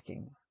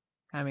backtracking.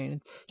 I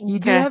mean, you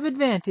do Okay. have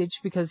advantage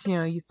because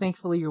you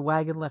thankfully your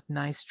wagon left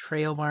nice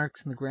trail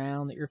marks in the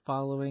ground that you're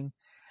following,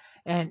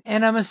 and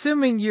I'm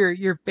assuming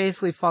you're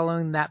basically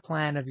following that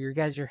plan of your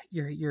guys.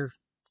 You're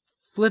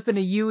flipping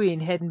a Yui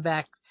and heading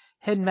back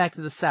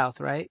to the south,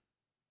 right?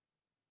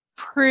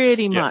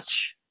 Pretty Yes.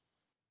 much.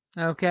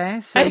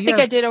 Okay, so I think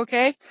I did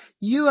okay.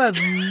 You have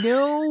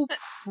no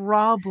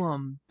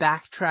problem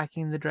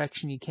backtracking the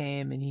direction you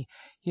came, and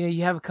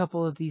you have a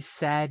couple of these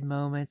sad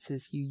moments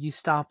as you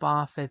stop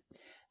off at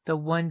the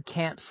one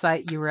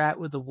campsite you were at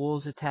where the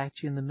wolves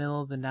attacked you in the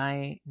middle of the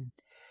night, and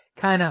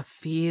kind of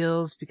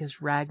feels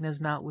because Ragna's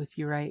not with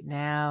you right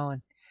now,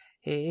 and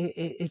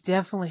it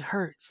definitely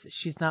hurts that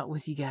she's not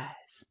with you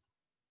guys.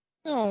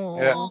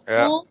 Oh.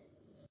 Yeah.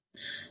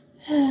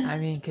 I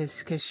mean,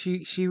 because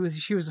she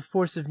was a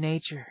force of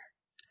nature.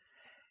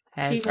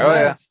 As, Oh,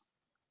 yeah.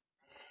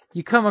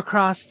 you come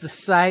across the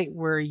site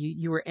where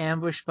you were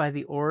ambushed by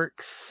the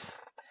orcs,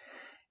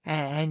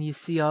 and you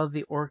see all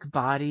the orc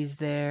bodies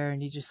there,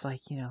 and you just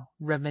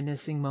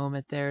reminiscing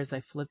moment there as I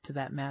flip to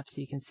that map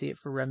so you can see it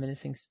for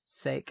reminiscing's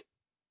sake.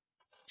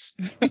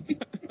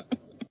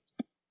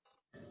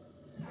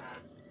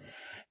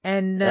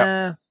 And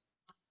Yep.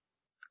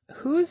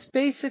 who's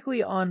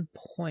basically on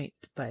point,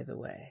 by the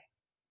way?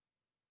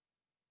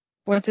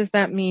 What does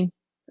that mean?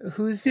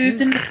 Who's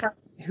in the front?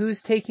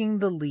 Who's taking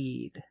the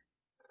lead?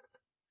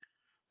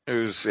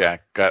 Who's,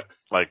 got,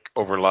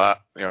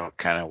 overlap,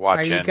 kind of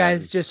watching. Are you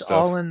guys and just stuff.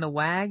 all in the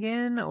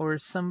wagon, or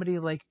somebody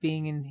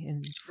being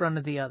in front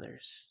of the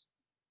others?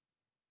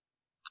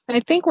 I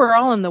think we're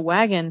all in the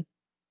wagon.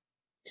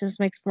 Just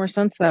makes more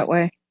sense that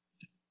way.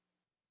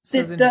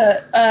 So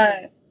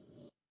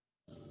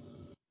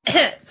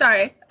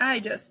Sorry,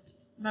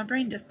 my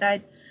brain just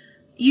died.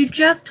 You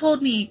just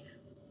told me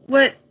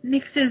what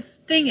Nyx's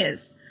thing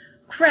is.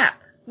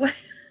 Crap. What?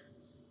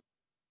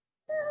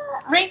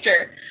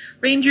 Ranger.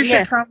 Ranger should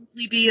Yes.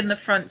 probably be in the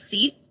front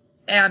seat,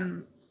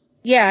 and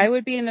Yeah, I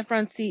would be in the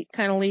front seat,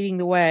 kind of leading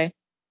the way.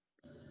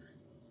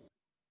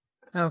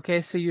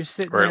 Okay, so you're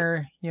sitting Or-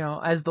 there,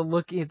 as the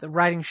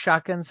riding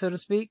shotgun, so to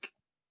speak.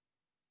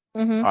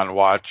 Mm-hmm. On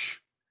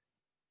watch.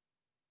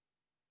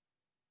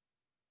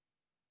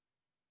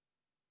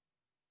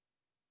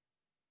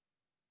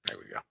 There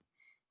we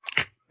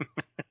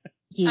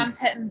go. I'm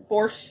petting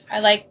Borsch. I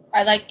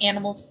like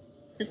animals.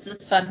 This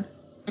is fun.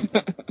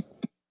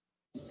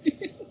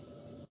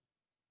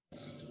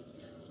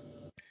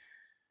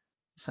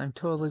 So I'm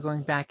totally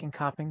going back and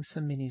copying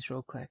some minis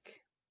real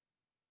quick.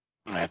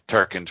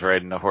 Tarkin's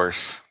riding the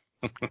horse.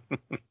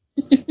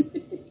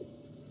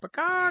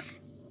 Peacock.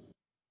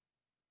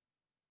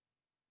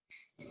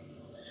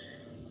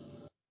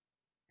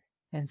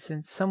 And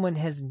since someone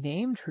has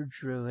named her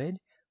druid,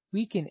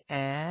 we can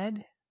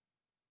add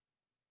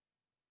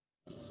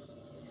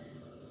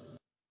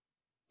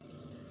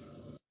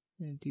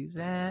we're going to do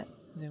that.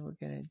 Then we're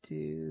going to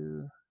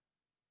do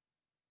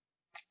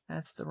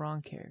that's the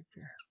wrong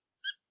character.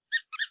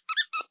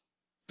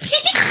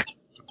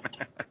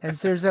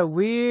 As there's a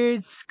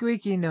weird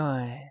squeaky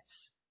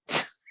noise.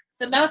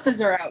 The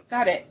mouses are out.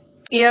 Got it.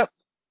 Yep.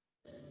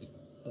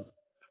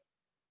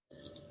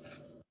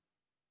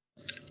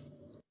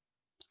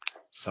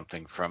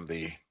 Something from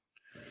the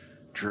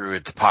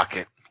druid's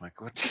pocket. Like,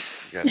 what?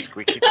 You got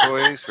squeaky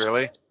toys?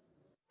 Really?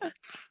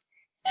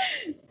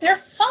 They're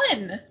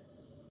fun.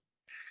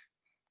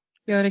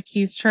 Yoda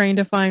keeps trying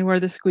to find where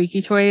the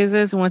squeaky toy is,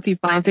 and once he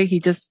finds it, he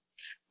just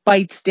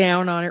bites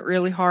down on it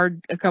really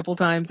hard a couple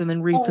times and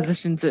then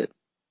repositions it.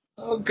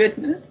 Oh,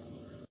 goodness.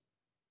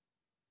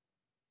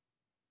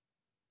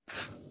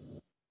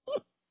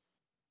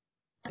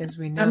 As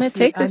we I'm now gonna see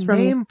take a this from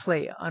you.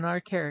 nameplate on our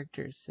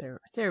characters.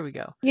 There we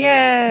go.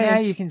 Yay! Now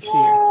you can see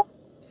her.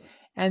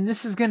 And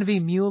this is going to be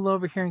Mule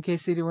over here in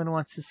case anyone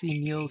wants to see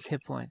Mule's hit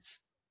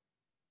points.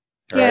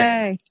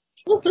 Yay.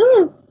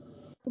 Woohoo!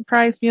 The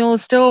prize mule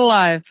is still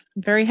alive.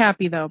 I'm very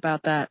happy, though,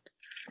 about that.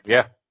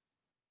 Yeah.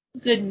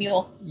 Good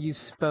mule. You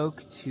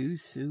spoke too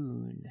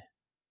soon.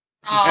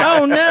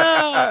 Oh,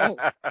 no!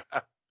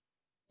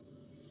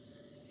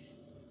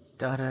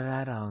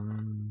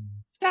 Da-da-da-dum.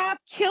 Stop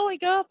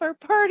killing off our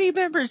party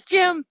members,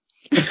 Jim!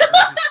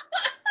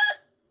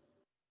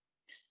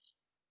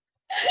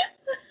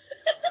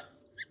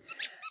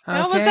 I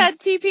almost had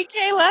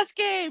TPK last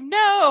game.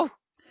 No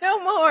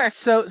more.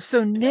 So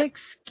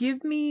Nyx,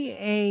 give me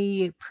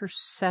a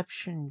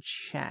perception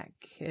check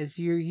as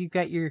you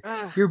got your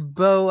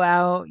bow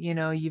out. You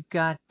know, you've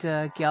got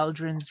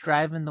Galdrin's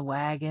driving the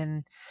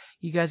wagon.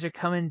 You guys are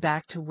coming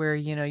back to where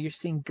you're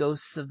seeing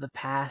ghosts of the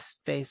past,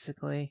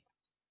 basically.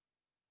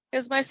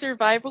 Because my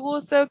survival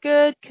was so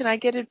good, can I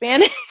get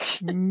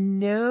advantage?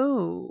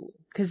 No,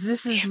 because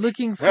this is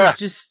looking for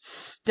just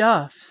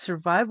stuff.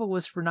 Survival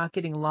was for not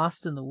getting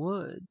lost in the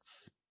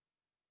woods.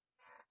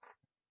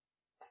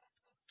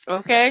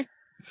 Okay.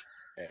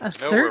 A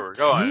know where we're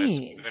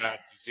going. 13. It's not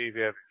to see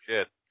the other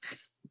shit.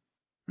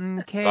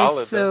 Okay,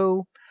 Solid,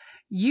 so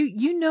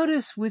you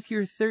notice with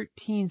your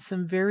 13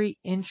 some very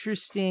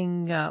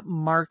interesting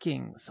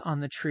markings on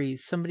the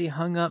trees. Somebody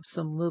hung up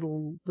some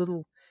little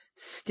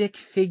stick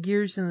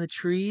figures in the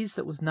trees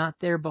that was not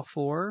there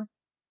before.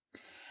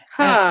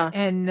 Huh.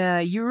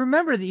 And you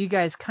remember that you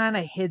guys kind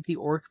of hid the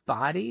orc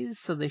bodies,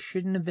 so they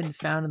shouldn't have been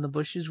found in the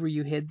bushes where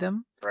you hid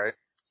them. Right.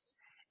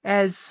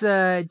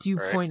 Do you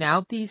Right. point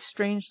out these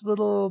strange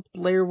little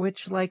Blair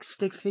Witch-like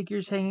stick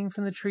figures hanging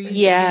from the trees?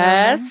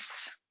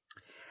 Yes.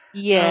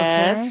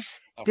 Yes.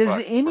 Oh, Does fuck.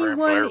 We're in anyone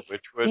Blair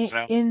Witch Woods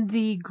now? in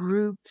the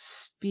group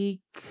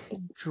speak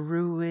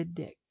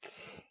Druidic?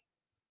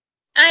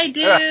 I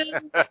do.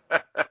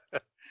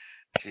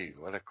 Gee,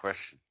 what a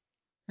question.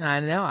 I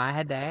know, I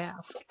had to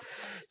ask.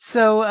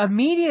 So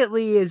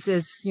immediately as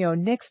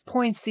Nyx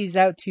points these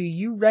out to you,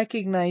 you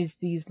recognize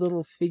these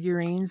little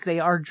figurines. They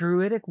are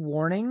Druidic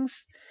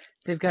warnings.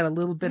 They've got a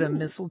little bit of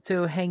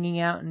mistletoe hanging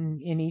out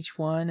in each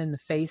one in the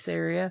face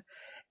area.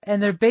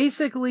 And they're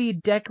basically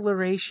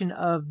declaration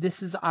of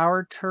this is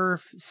our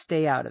turf,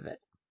 stay out of it.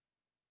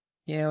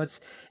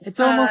 It's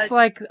almost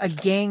like a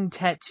gang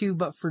tattoo,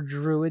 but for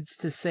druids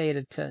to say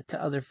to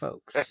other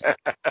folks.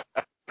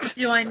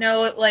 Do I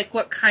know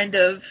what kind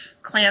of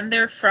clan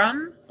they're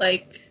from,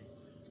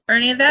 or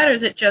any of that, or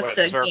is it just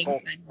a gang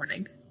sign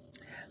warning?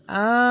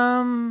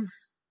 I'll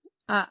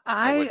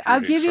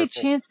give you a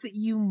chance that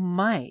you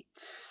might.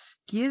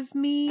 Give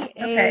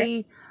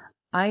me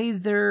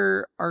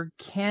either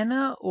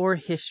Arcana or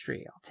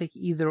History. I'll take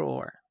either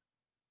or.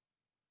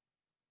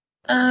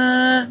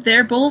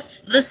 They're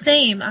both the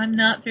same. I'm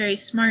not very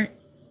smart.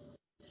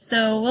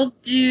 So we'll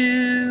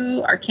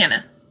do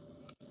Arcana.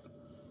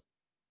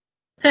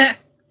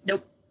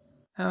 Nope.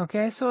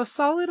 Okay, so a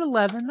solid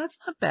 11. That's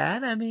not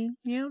bad. I mean,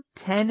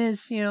 10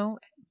 is,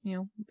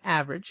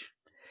 average.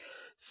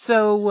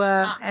 So,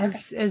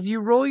 as you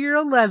roll your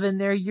 11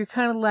 there, you're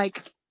kind of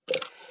like,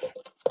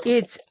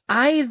 it's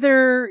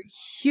either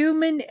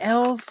human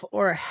elf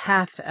or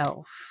half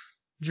elf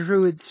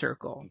druid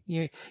circle.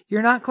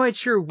 You're not quite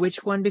sure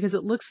which one because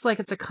it looks like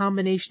it's a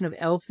combination of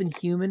elf and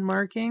human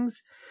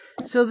markings.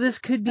 So this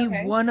could be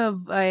one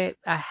of a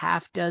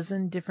half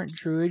dozen different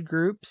druid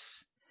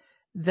groups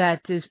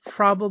that is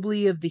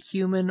probably of the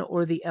human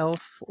or the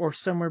elf or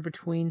somewhere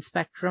between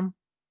spectrum.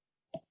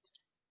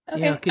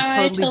 Okay, Could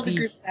I totally tell the be.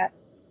 group that.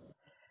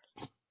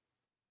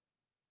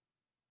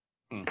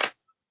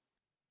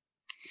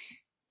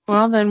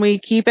 Well, then we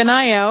keep an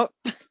eye out.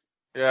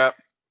 Yeah.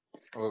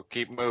 We'll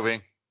keep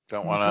moving.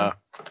 Don't want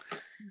to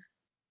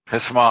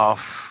piss them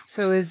off.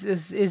 So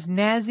is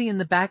Nazi in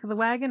the back of the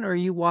wagon, or are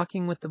you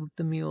walking with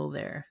the mule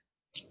there?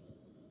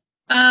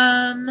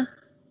 I'm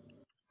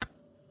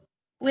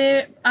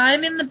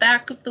in the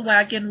back of the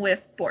wagon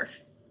with Borf.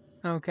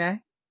 Okay.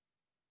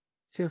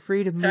 Feel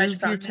free to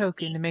move your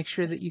token to make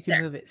sure that you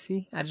can move it.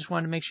 See? I just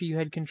wanted to make sure you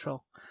had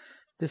control.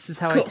 This is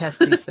how I test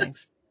these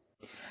things.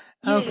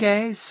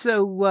 Okay,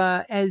 so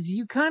as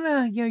you kind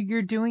of,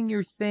 you're doing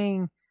your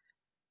thing,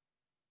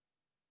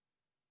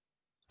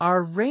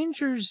 our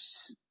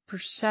ranger's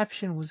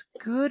perception was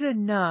good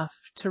enough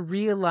to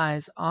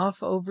realize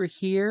off over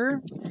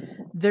here,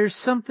 there's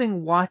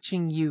something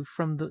watching you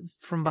from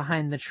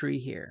behind the tree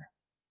here.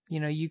 You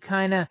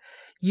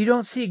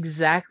don't see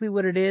exactly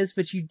what it is,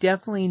 but you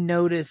definitely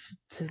noticed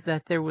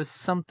that there was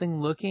something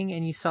looking,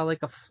 and you saw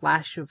like a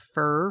flash of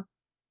fur.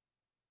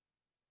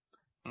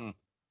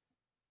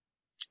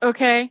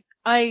 Okay.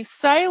 I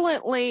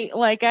silently,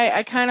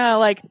 I kind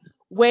of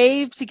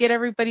wave to get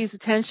everybody's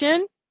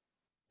attention,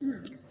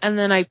 and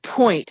then I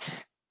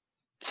point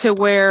to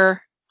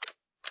where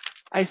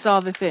I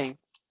saw the thing.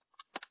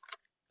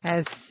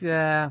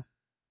 Yeah,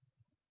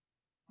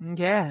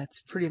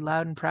 it's pretty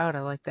loud and proud.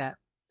 I like that.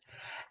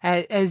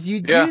 As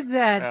you do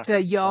that,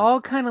 you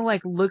all kind of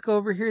look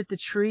over here at the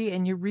tree,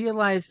 and you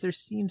realize there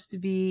seems to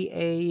be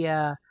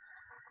a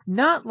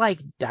not like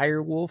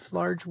dire wolf,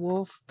 large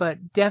wolf,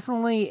 but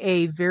definitely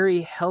a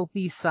very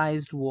healthy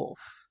sized wolf.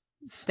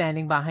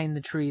 standing behind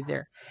the tree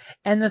there.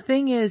 And the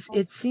thing is,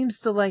 it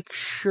seems to like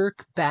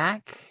shirk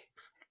back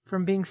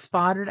from being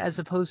spotted as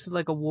opposed to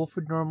like a wolf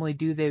would normally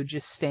do. They would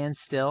just stand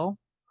still.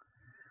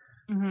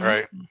 Mm-hmm.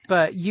 Right.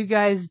 But you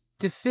guys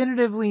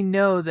definitively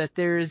know that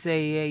there is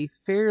a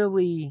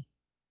fairly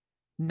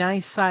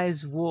nice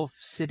sized wolf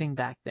sitting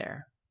back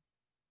there.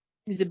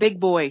 He's a big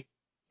boy.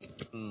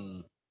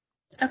 Hmm.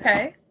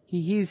 Okay.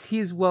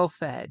 He's well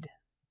fed.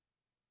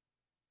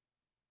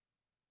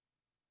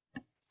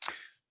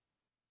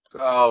 So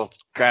I'll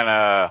kind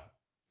of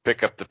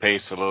pick up the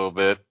pace a little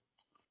bit.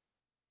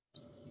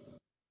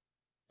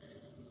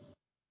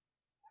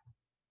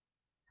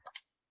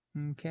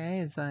 Okay,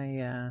 as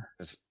I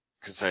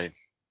Because I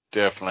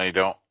definitely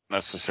don't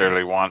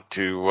necessarily want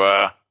to.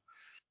 I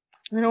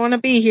don't want to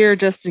be here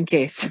just in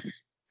case.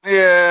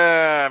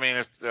 Yeah, I mean,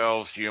 if the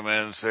elves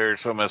humans, they're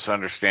so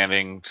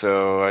misunderstanding.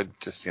 So I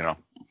just,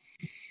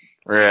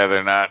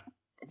 rather not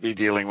be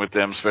dealing with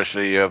them,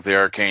 especially of the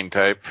arcane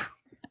type.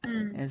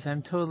 as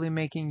I'm totally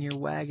making your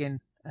wagon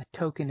a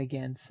token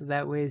again, so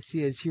that way as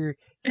your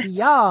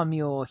hiya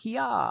mule,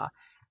 hiya.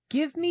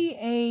 Give me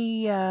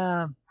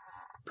a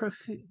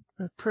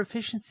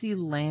proficiency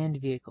land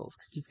vehicles,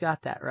 because you've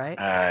got that, right?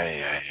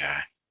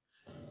 Aye.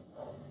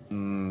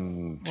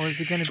 Or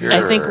is it going to Sure. be?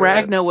 I think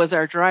Ragna was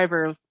our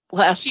driver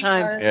last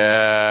time.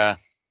 Yeah.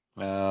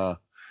 No.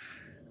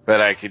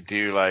 But I could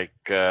do like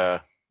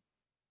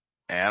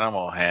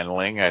animal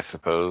handling, I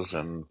suppose,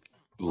 in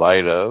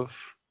light of.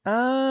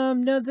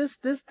 No,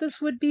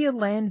 this would be a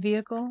land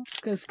vehicle,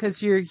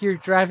 because you're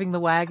driving the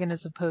wagon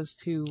as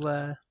opposed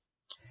to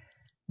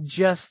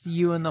just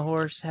you and the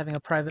horse having a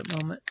private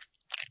moment.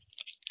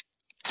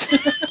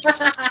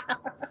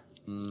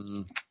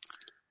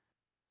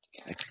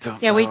 I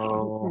don't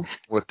know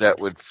what that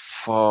would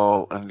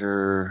fall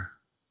under,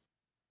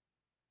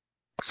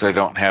 because I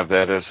don't have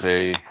that as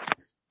a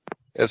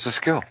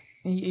skill.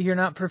 You're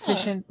not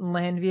proficient in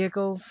land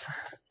vehicles?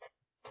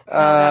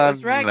 That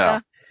was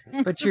Ragna.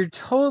 No. But you're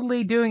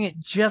totally doing it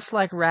just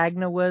like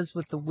Ragna was,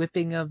 with the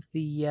whipping of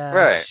the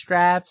Right.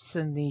 straps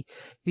and the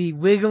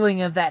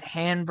wiggling of that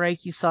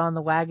handbrake you saw in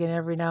the wagon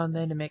every now and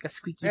then to make a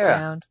squeaky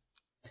sound.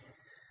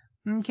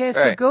 Okay,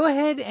 so Right. go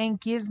ahead and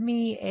give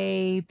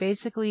me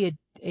basically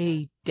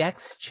a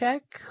dex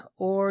check,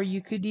 or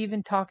you could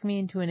even talk me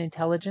into an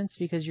intelligence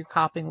because you're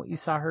copying what you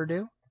saw her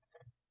do.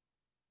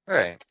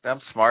 Right. I'm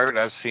smart.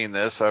 I've seen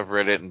this. I've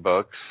read it in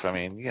books. I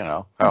mean,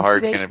 how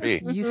hard can it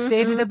be? You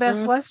stated a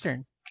best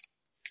Western.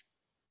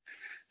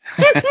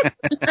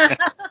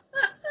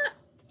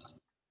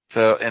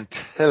 So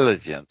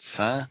intelligence,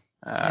 huh?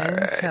 All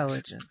right.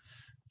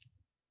 Intelligence.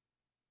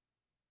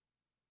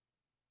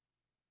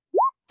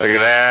 Look at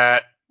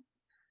that.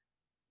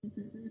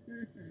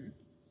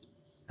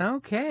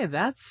 Okay,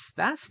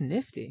 that's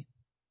nifty.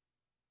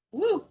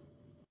 Woo.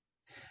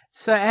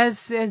 So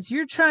as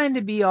you're trying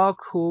to be all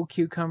cool,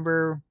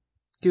 Cucumber,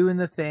 doing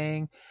the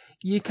thing,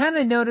 you kind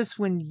of notice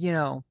when,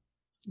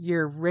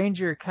 your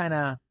ranger kind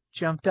of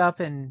jumped up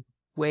and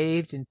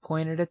waved and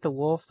pointed at the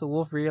wolf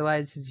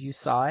realizes you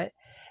saw it,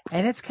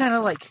 and it's kind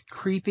of like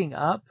creeping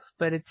up,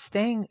 but it's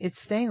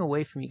staying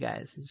away from you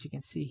guys, as you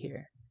can see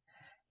here.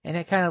 And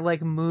it kind of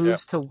like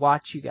moves to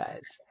watch you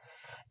guys.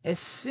 As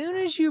soon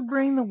as you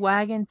bring the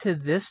wagon to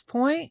this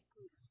point,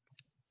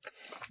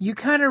 you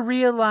kind of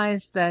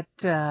realize that,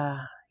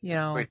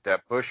 Wait,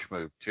 that bush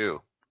moved too.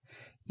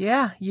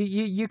 Yeah,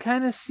 you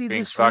kind of see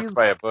Being this. stalked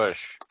by a bush.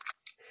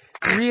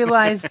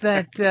 Realize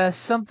that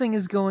something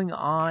is going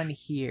on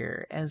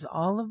here, as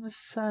all of a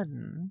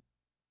sudden.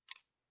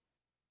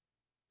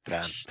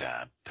 Dun,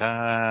 dun,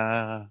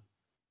 dun.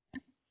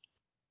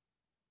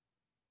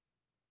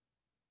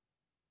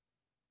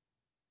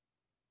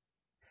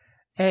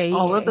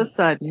 All of a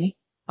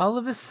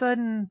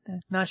sudden,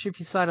 not sure if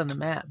you saw it on the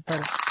map,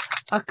 but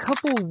a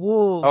couple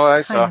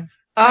wolves kind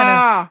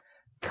of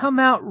come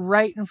out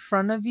right in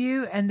front of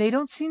you, and they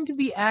don't seem to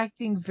be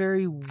acting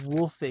very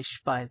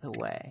wolfish, by the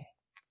way.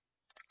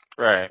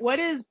 Right. What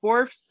is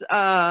Borf's,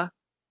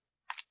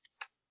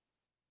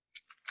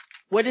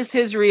 what is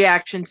his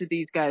reaction to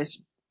these guys?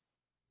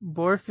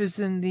 Borf is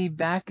in the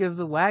back of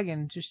the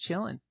wagon, just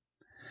chilling.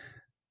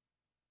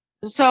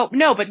 So,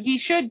 no, but he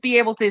should be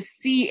able to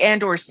see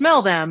and or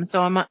smell them,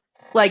 so I'm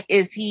like,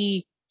 is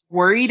he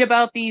worried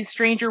about these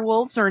stranger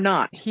wolves or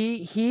not?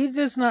 He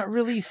does not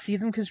really see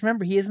them, because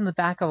remember, he is in the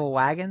back of a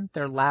wagon.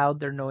 They're loud,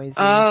 they're noisy,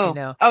 Oh,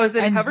 is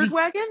it a covered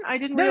wagon? I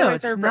didn't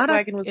realize their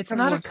wagon was it's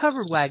not a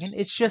covered wagon.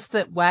 It's just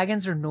that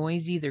wagons are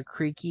noisy, they're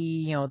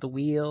creaky, the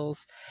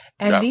wheels.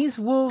 And these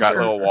wolves got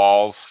little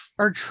walls.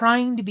 Are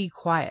trying to be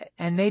quiet,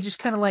 and they just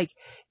kind of like,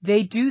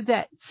 they do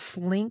that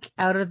slink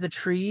out of the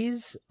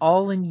trees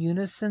all in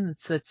unison.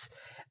 It's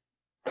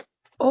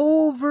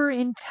over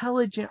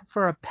intelligent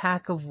for a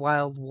pack of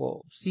wild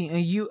wolves.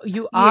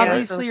 You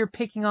obviously are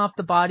picking off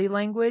the body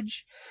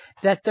language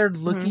that they're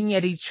looking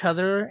at each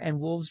other, and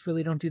wolves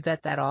really don't do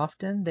that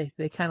often.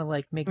 They kind of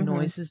like make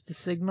noises to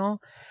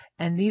signal,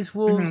 and these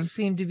wolves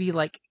seem to be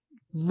like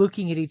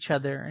looking at each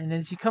other. And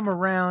as you come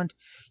around,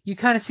 you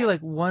kind of see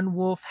like one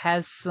wolf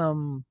has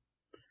some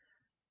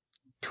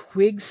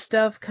twig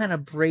stuff kind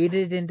of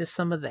braided into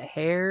some of the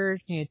hair.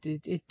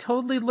 It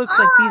totally looks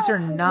like these are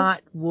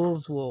not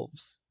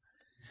wolves.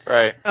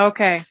 Right.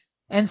 Okay.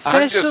 And I'm just a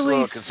especially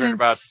little concerned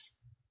about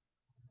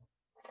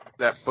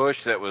that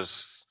bush that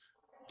was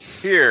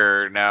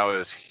here now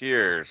is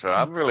here. So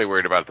I'm really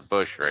worried about the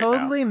bush right now.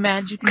 Totally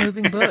magic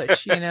moving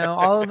bush.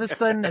 All of a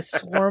sudden a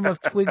swarm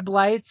of twig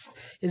blights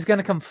is going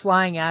to come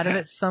flying out of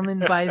it,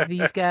 summoned by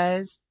these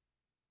guys.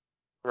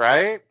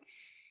 Right?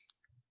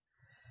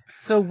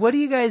 So what do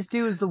you guys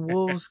do as the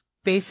wolves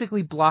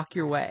basically block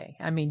your way?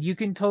 I mean, you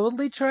can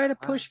totally try to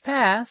push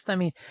past. I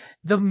mean,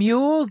 the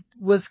mule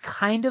was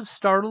kind of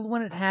startled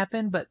when it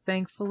happened, but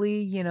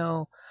thankfully,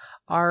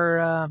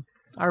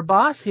 our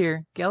boss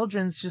here,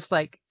 Geldrin's just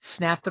like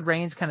snapped the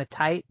reins kind of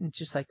tight and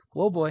just like,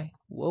 whoa boy.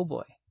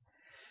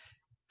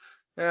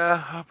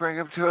 Yeah, I'll bring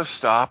him to a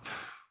stop.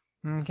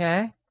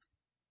 Okay.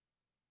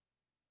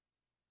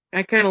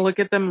 I kind of look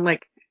at them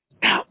like,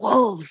 not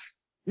wolves.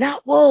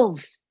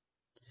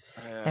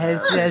 They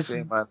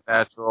seem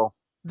unnatural.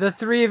 The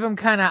three of them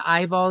kind of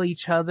eyeball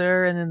each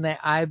other, and then they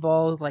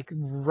eyeball like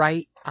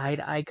right eye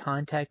to eye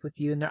contact with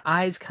you, and their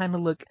eyes kind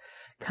of look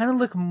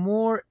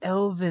more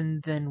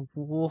elven than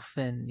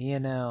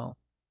wolfen.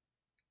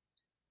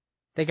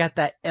 They got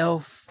that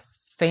elf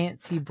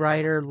fancy,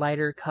 brighter,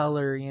 lighter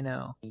color.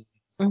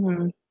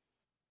 Mm-hmm.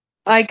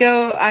 I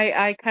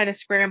kind of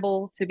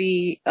scramble to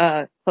be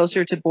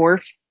closer to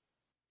Borf.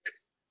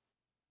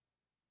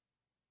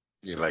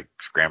 You're like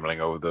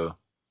scrambling over the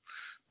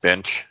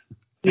bench.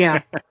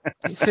 Yeah.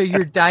 So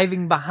you're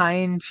diving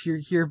behind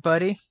your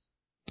buddy?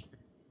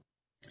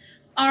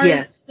 Are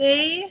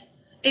they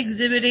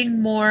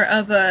exhibiting more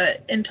of a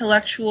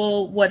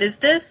intellectual what is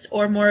this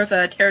or more of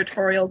a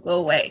territorial go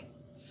away?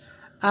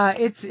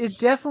 It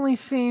definitely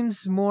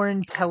seems more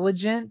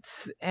intelligent,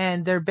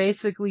 and they're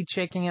basically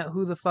checking out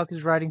who the fuck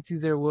is riding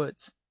through their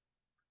woods.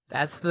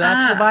 That's the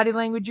body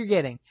language you're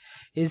getting,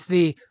 is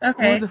the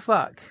who the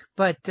fuck.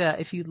 But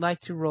if you'd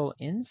like to roll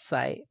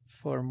insight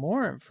for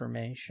more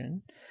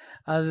information,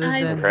 other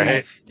than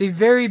the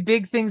very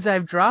big things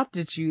I've dropped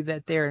at you,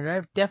 that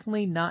they're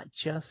definitely not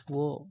just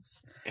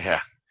wolves.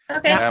 Yeah.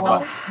 Okay. Now,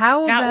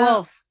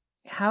 wolves.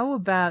 How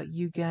about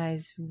you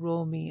guys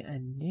roll me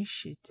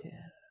initiative?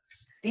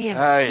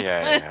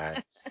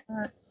 Damn.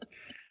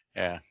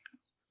 Yeah.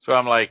 So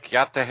I'm like,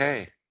 yatta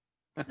hey.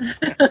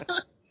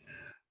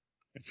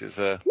 Which is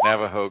a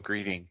Navajo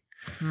greeting.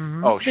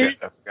 Mm-hmm. Oh shit,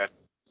 I forgot.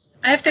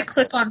 I have to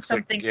click on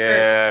something first.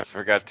 Yeah, I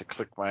forgot to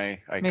click my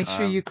icon. Make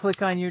sure you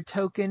click on your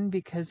token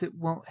because it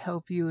won't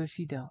help you if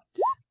you don't.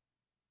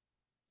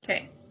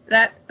 Okay.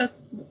 That,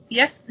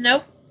 yes,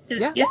 no?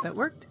 Yes? That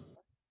worked.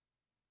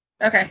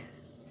 Okay.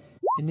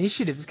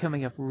 Initiative is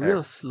coming up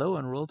real slow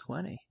on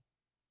Roll20.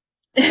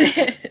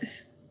 It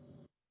is.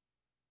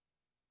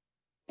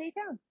 Lay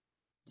down.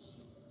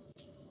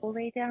 Go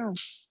lay down.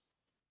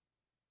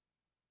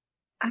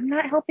 I'm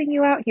not helping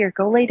you out here.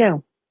 Go lay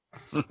down.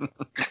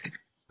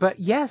 But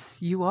yes,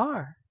 you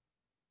are.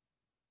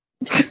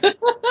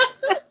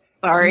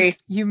 Sorry.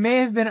 You may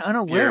have been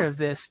unaware of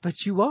this,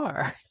 but you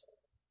are.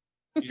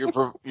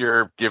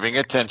 You're giving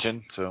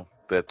attention, so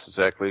that's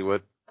exactly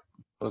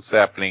what's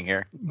happening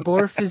here.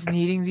 Borf is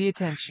needing the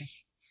attention.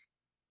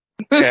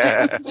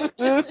 Yeah.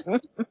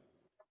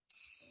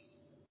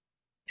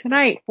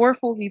 Tonight,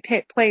 Borf will be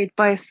played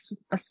by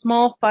a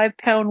small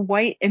 5-pound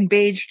white and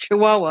beige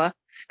chihuahua.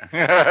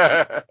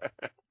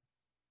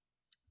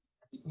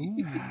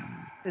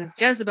 Because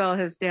Jezebel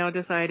has now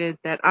decided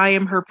that I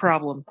am her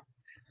problem.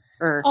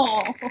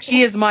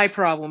 She is my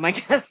problem, I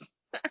guess.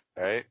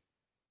 Right.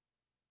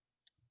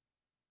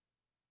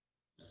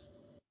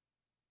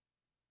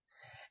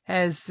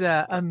 As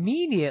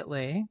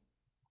immediately,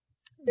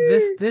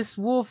 this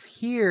wolf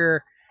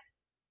here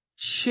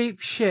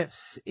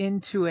shapeshifts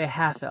into a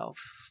half-elf.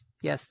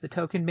 Yes, the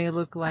token may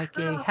look like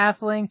a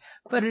halfling,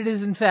 but it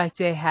is in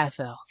fact a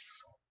half-elf.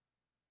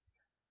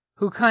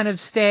 Who kind of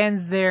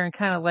stands there and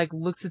kind of like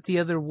looks at the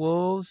other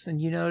wolves,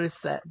 and you notice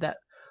that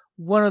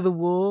one of the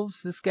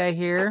wolves, this guy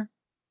here,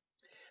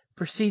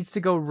 proceeds to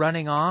go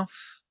running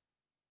off.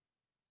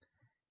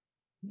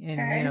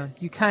 And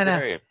you kind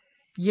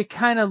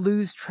of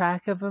lose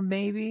track of him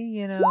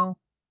maybe,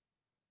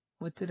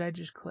 What did I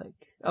just click?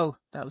 Oh,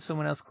 that was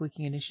someone else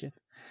clicking initiative.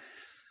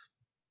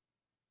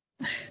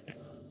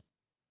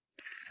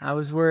 I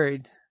was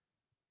worried.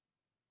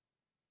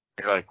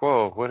 You're like,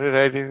 whoa, what did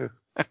I do?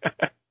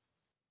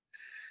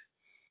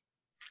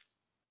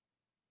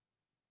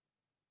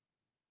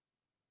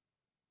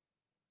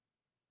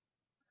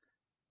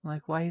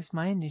 Like, why is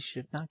my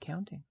initiative not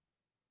counting?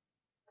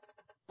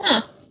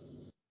 Huh.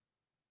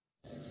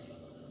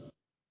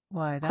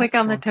 Why? That's Click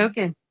on the wonky.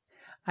 token.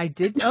 I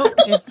did. Oh,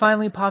 it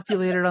finally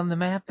populated on the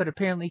map, but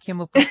apparently came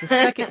up with the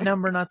second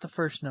number, not the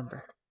first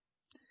number.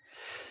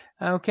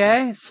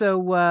 Okay,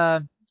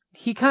 so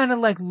he kind of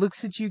like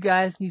looks at you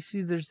guys, and you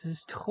see there's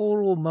this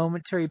total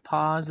momentary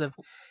pause of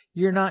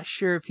you're not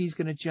sure if he's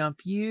going to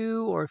jump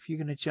you or if you're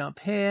going to jump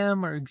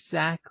him or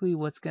exactly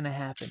what's going to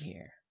happen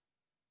here.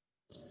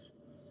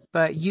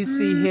 But you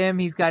see him,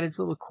 he's got his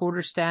little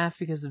quarterstaff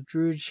because of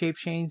Druid shape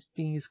change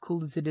being as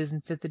cool as it is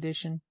in 5th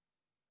edition.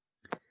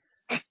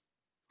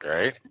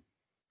 Right.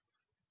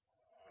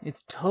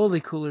 It's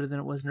totally cooler than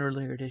it was in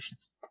earlier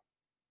editions.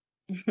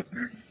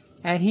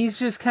 And he's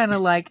just kind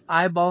of like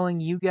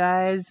eyeballing you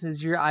guys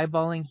as you're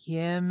eyeballing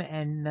him,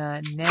 and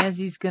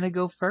Nazi's gonna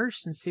go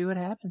first and see what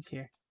happens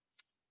here.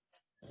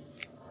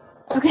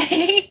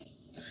 Okay.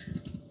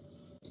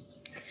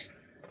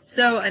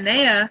 So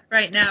Anea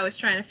right now is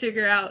trying to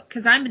figure out,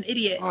 because I'm an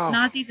idiot. Oh.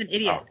 Nazi's an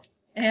idiot.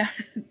 And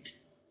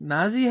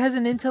Nazi has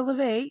an intel of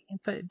 8,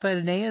 but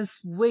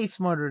Anea's way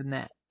smarter than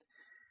that.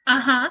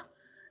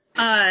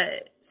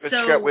 But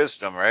so you got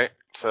wisdom, right?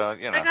 So,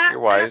 you're wise.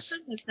 I got some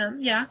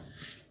wisdom, yeah.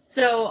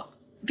 So,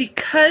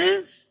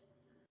 because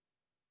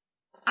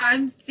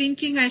I'm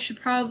thinking I should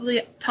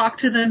probably talk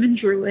to them in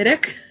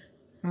Druidic.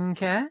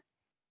 Okay.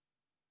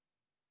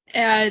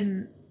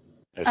 And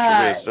that's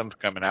your wisdom's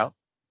coming out.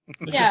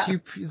 Yeah.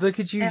 Look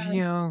at you,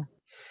 you know,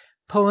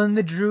 pulling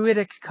the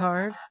Druidic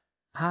card.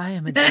 I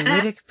am a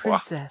Druidic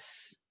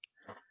princess.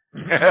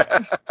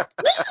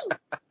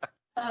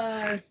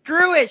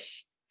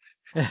 Druish.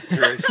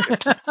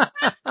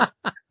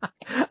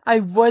 I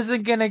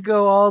wasn't gonna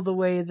go all the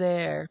way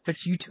there,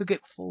 but you took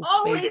it full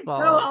Always space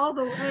balls. go all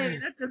the way.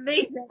 That's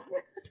amazing.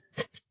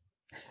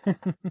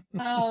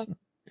 What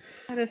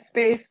a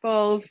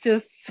Spaceballs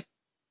just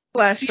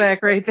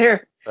flashback right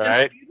there.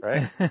 Right.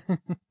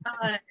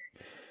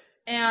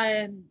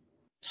 And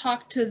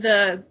talk to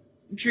the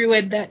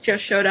druid that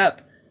just showed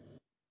up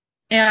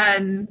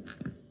and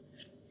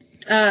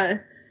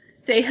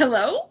say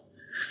hello.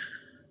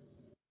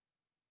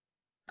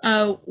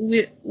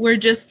 We're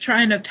just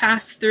trying to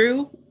pass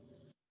through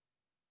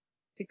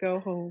To go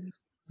home.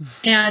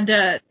 and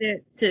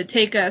to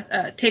take us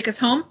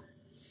home.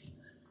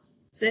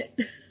 That's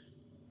it.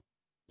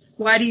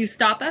 Why do you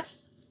stop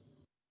us?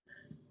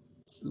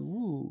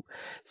 Ooh.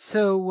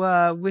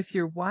 So, with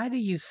your why do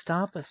you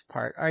stop us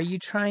part, are you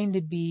trying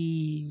to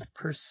be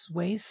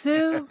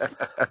persuasive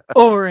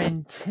or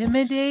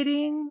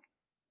intimidating?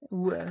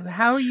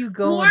 How are you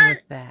going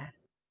with that?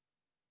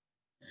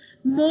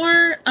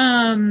 More,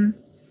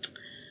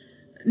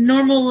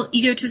 normal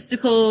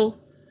egotistical,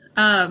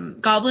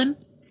 goblin.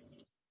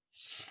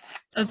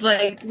 Of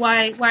like,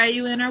 why are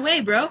you in our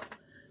way, bro?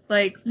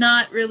 Like,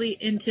 not really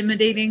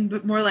intimidating,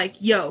 but more like,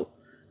 yo.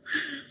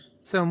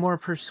 So more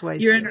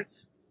persuasive.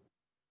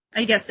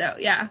 I guess so,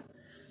 yeah.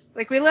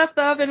 Like, we left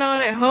the oven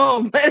on at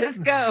home. Let us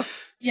go.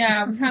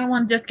 Yeah, we kind of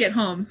want to just get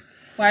home.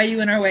 Why are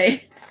you in our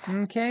way?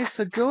 Okay,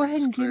 so go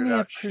ahead and give me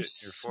a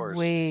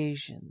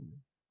persuasion.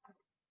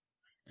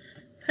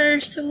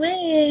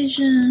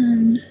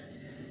 Persuasion.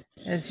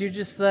 As you're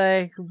just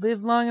like,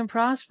 live long and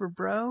prosper,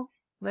 bro.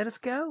 Let us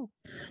go.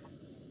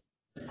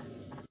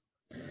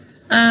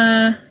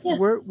 Yeah.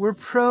 We're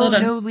pro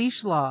no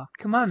leash law.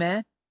 Come on,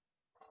 man.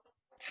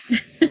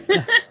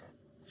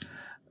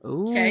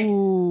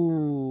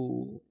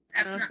 Ooh.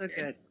 That's not so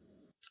good.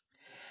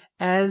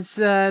 As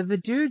the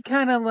dude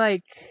kind of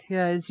like,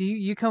 as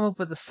you come up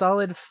with a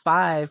solid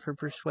 5 for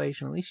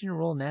persuasion. At least you didn't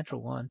roll a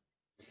natural 1.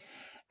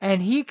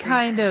 And he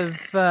kind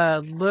of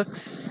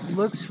looks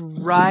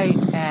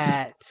right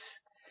at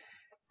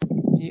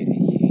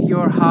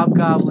your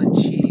hobgoblin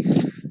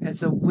chief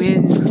as a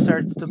wind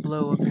starts to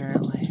blow,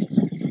 apparently.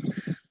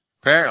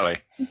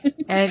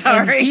 And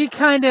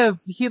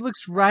he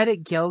looks right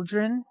at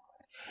Geldrin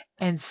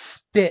and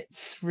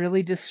spits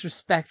really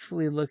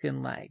disrespectfully,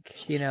 looking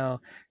like, you know,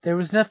 there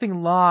was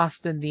nothing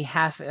lost in the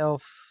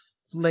half-elf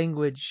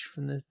language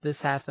from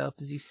this half-elf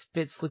as he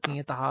spits looking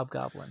at the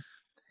hobgoblin.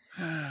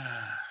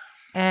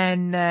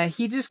 And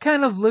he just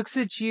kind of looks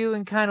at you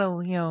and kind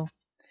of, you know,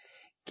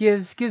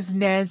 gives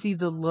Nazi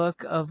the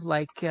look of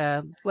like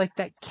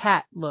that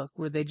cat look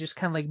where they just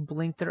kind of like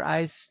blink their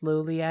eyes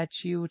slowly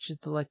at you, which is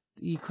the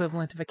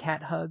equivalent of a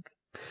cat hug.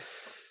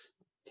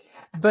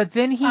 But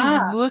then he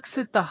looks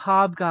at the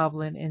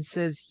hobgoblin and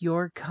says,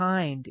 "Your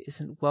kind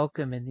isn't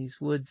welcome in these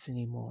woods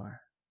anymore."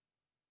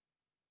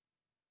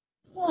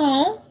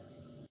 Oh.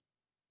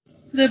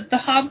 The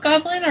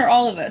hobgoblin or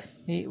all of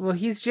us?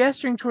 He's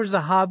gesturing towards the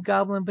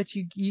hobgoblin, but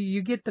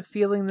you get the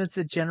feeling that's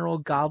a general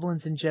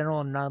goblins in general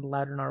are not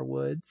allowed in our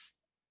woods.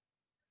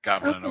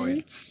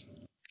 Goblinoids. Okay.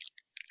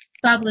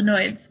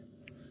 Goblinoids.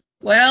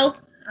 Well,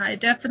 I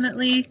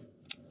definitely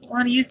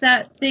want to use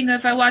that thing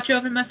if I watch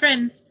over my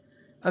friends.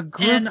 A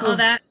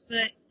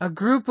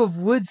group of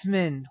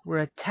woodsmen were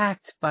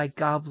attacked by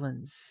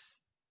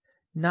goblins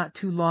not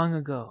too long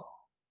ago.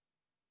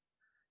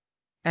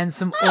 And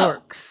some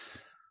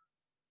orcs.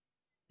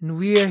 And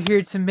we are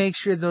here to make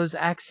sure those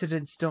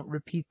accidents don't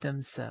repeat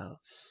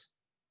themselves.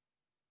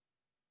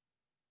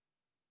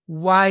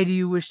 Why do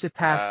you wish to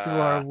pass through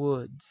our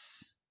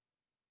woods?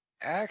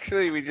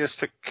 Actually, we just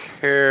took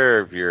care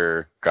of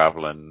your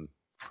goblin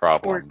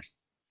problem.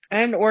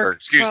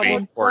 Orc.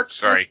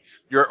 Sorry.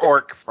 Your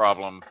orc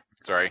problem.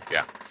 Sorry,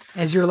 yeah.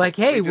 As you're like,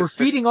 hey, we're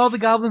feeding all the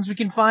goblins we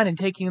can find and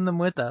taking them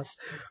with us.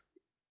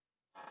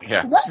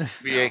 Yeah. What?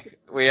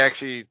 We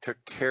actually took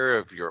care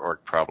of your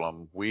orc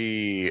problem.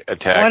 We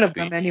attacked one of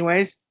them,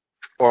 anyways.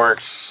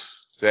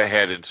 orcs that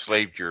had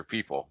enslaved your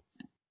people.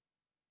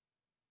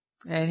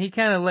 And he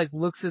kind of like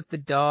looks at the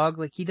dog,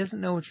 like he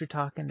doesn't know what you're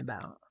talking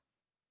about.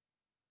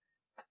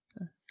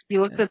 He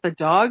looks at the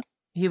dog?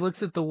 He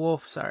looks at the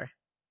wolf, sorry.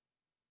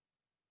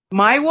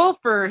 My wolf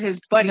or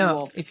his buddy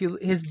wolf?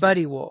 His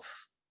buddy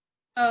wolf.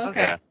 Oh,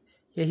 okay.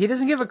 Yeah, he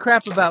doesn't give a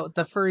crap about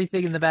the furry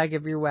thing in the back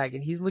of your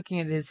wagon. He's looking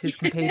at his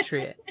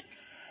compatriot.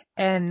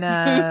 And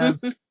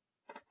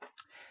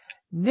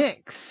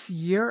Nyx,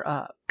 you're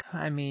up.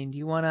 I mean, if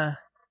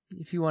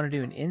you want to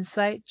do an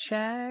insight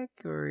check,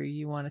 or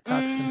you want to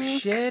talk some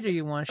shit, or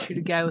you want to shoot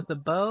a guy with a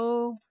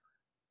bow?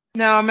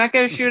 No, I'm not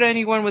going to shoot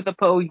anyone with a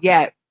bow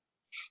yet.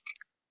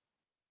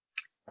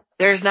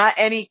 There's not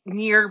any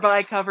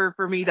nearby cover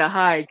for me to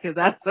hide, because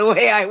that's the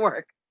way I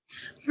work.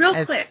 Real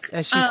quick.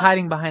 As she's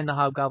hiding behind the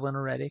hobgoblin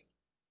already.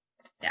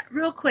 Yeah,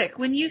 real quick.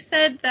 When you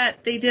said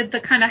that they did the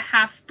kind of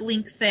half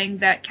blink thing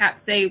that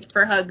cats say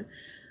for hug,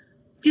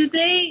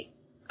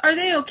 are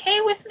they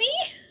okay with me?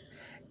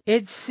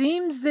 It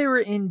seems they were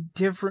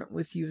indifferent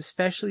with you,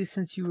 especially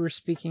since you were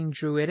speaking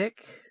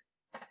Druidic.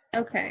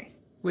 Okay.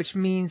 Which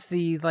means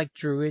the, like,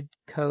 Druid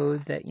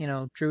code that,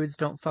 Druids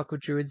don't fuck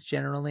with Druids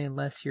generally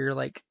unless you're,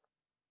 like,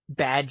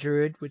 bad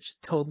Druid, which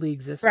totally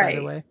exists, by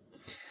the way.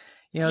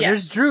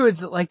 There's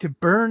Druids that like to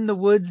burn the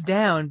woods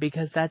down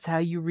because that's how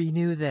you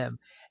renew them.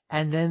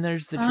 And then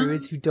there's the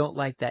Druids who don't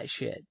like that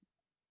shit.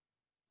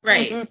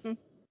 Right.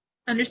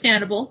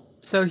 Understandable.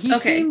 So he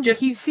seemed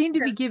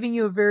to be giving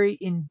you a very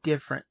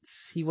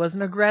indifference. He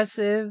wasn't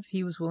aggressive.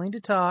 He was willing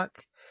to talk.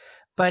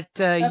 But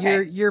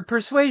your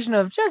persuasion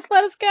of just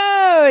let us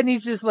go, and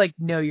he's just like,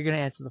 no, you're gonna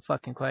answer the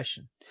fucking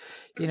question.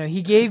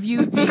 He gave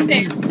you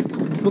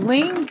the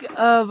blink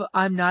of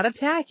I'm not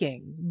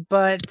attacking,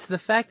 but the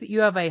fact that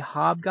you have a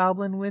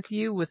hobgoblin with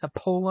you with a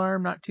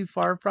polearm not too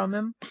far from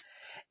him,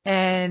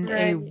 and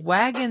a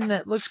wagon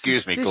that looks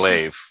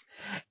Glaive.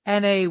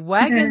 And a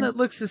wagon that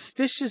looks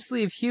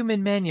suspiciously of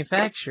human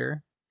manufacture.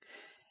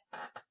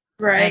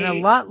 Right. And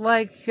a lot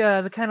like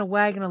the kind of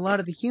wagon a lot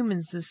of the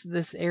humans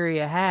this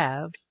area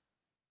have.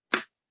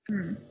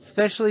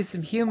 Especially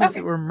some humans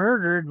that were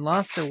murdered and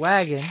lost their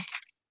wagon.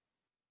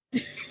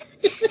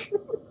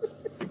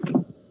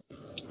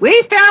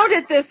 We found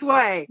it this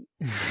way!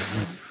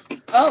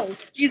 Oh,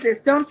 Jesus,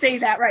 don't say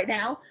that right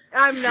now.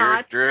 I'm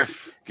not. Gear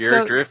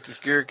drift is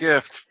gear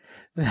gift.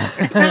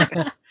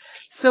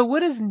 So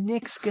what is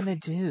Nyx gonna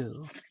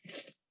do?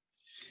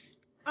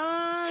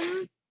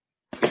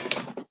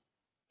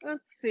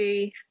 Let's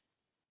see.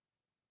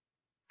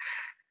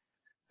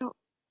 I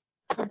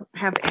don't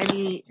have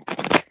any.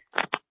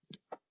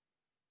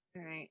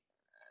 Alright.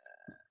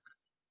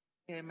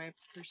 Okay, my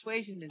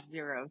persuasion is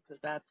 0, so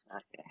that's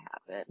not gonna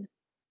happen.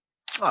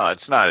 Oh,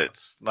 it's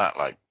not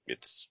like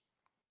it's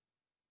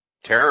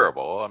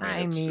terrible.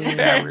 I mean, it's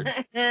average.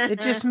 It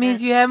just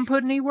means you haven't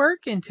put any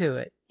work into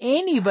it.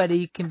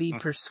 Anybody can be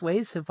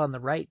persuasive on the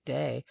right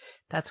day.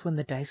 That's when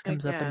the dice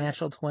comes up a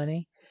natural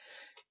 20.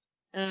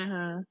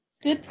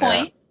 Good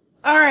point.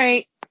 Yeah. All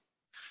right.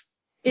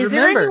 Is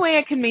there any way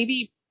I can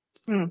maybe?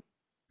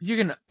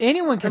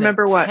 Anyone can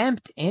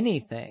attempt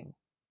anything.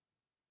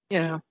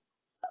 Yeah.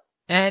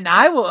 And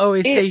I will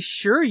always say,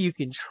 sure, you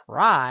can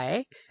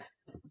try.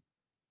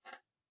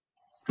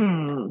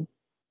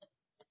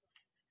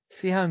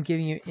 See how I'm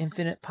giving you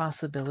infinite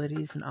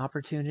possibilities and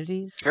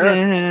opportunities?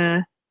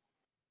 Sure.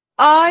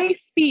 I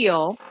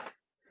feel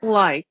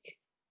like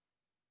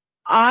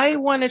I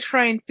want to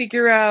try and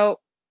figure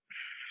out.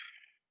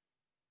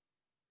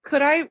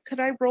 Could I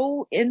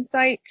roll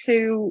insight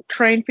to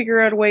try and figure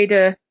out a way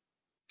to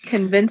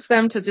convince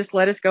them to just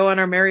let us go on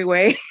our merry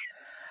way?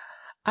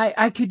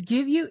 I could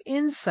give you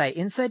insight.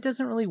 Insight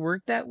doesn't really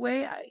work that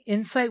way.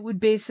 Insight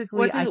would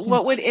basically...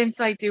 What would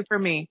insight do for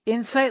me?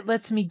 Insight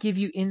lets me give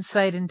you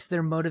insight into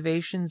their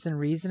motivations and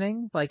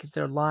reasoning. Like if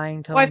they're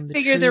lying, telling them the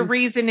truth. I figure their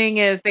reasoning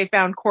is they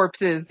found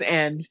corpses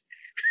and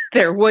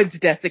their woods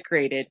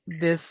desecrated.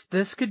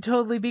 This could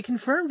totally be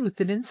confirmed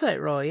with an insight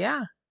roll,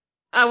 yeah.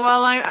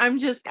 Well, I'm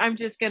just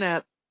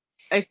gonna...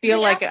 I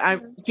feel like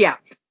I'm... Yeah.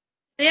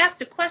 They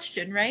asked a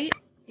question, right?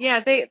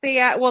 Yeah,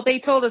 they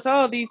told us,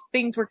 oh, these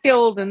things were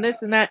killed and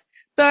this and that.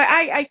 So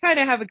I kind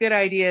of have a good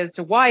idea as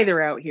to why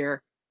they're out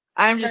here.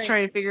 I'm just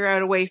trying to figure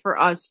out a way for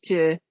us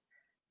to...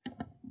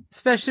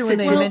 Especially when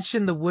they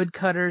mention the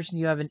woodcutters and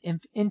you have an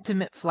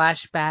intimate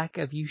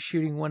flashback of you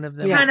shooting one of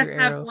them with your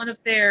arrow. Have one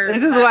of their...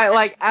 This is why,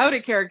 like, out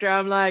of character,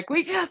 I'm like,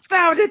 we just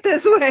found it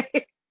this way.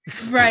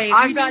 Right.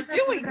 I'm not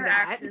doing that.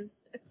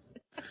 Axes.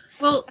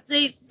 Well,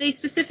 they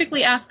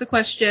specifically asked the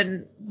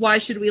question, why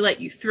should we let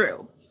you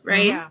through,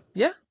 right?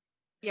 Yeah.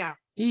 Yeah.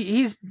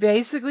 He's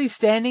basically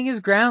standing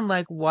his ground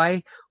like,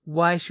 why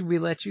should we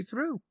let you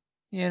through?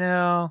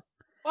 Well,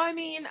 I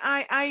mean,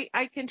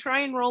 I can try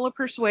and roll a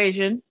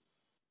persuasion,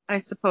 I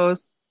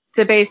suppose,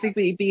 to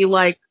basically be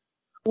like,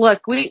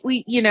 look,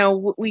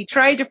 we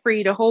tried to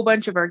free a whole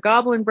bunch of our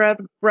goblin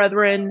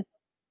brethren,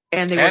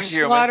 and they were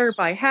slaughtered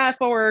by half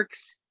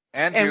orcs,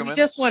 and we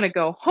just want to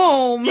go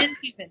home. And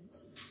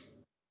humans.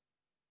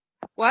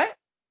 What?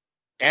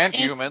 And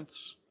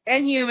humans.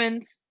 And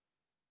humans.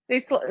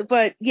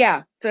 But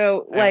yeah,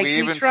 so And like we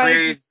even tried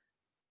freed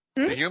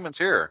to... the humans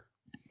here.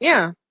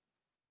 Yeah.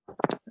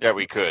 Yeah,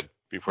 we could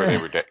before they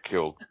were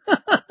killed.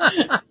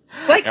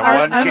 Like, And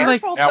I'm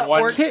like, careful and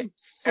one,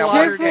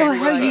 careful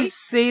how you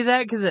say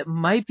that, because it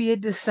might be a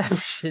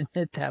deception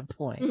at that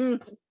point.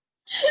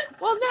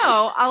 Well,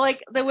 no, I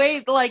like the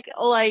way, like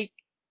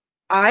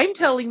I'm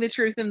telling the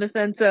truth in the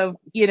sense of,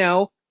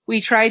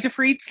 we tried to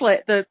free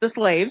the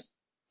slaves.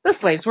 The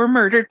slaves were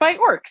murdered by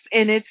orcs,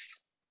 and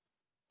it's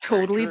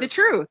totally the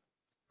truth.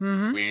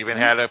 Mm-hmm. We even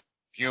had a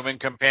human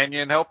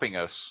companion helping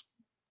us.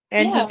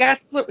 And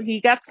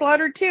he got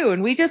slaughtered too,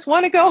 and we just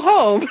want to go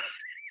home.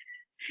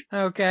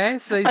 Okay,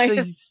 so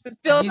I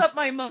filled up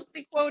my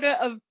monthly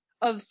quota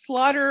of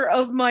slaughter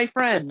of my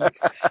friends.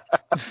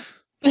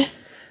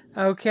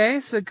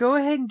 Okay, so go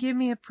ahead and give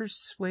me a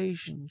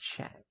persuasion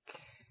check.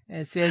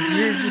 As you're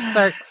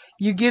just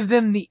you give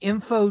them the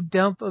info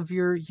dump of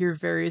your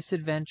various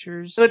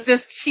adventures. With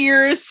this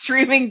tears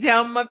streaming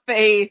down my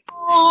face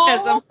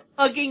as I'm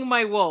hugging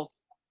my wolf.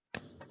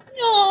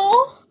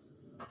 No.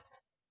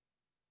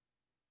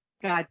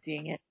 God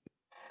dang it.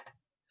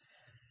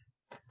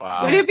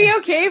 Wow. Would it be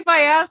okay if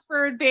I asked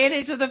for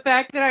advantage of the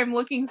fact that I'm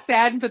looking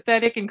sad and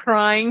pathetic and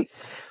crying?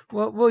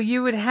 Well,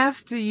 you would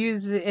have to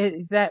use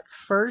that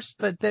first,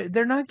 but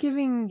they're not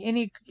giving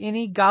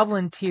any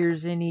goblin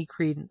tears any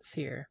credence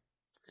here.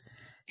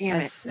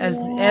 Damn it.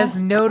 As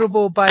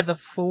notable by the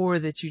 4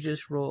 that you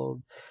just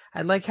rolled.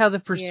 I like how the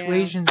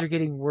persuasions are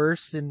getting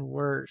worse and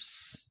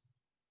worse.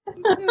 I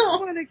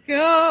just want to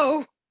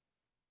go.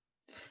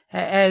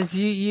 As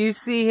you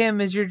see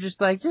him, as you're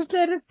just like, just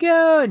let us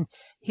go, and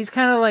he's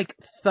kind of like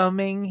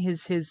thumbing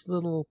his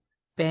little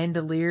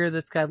bandolier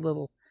that's got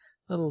little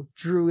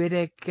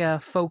druidic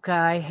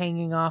foci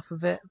hanging off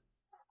of it.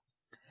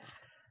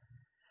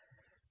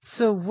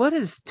 So what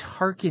is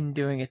Tarkin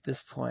doing at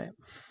this point?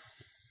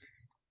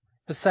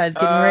 Besides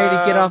getting ready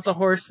to get off the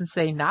horse and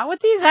say, not with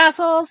these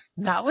assholes!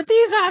 Not with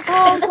these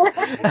assholes!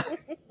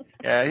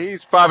 Yeah,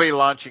 he's probably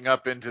launching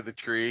up into the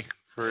tree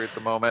for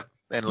the moment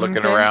and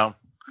looking around.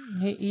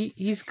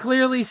 He's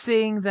clearly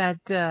seeing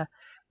that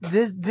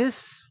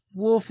this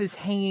wolf is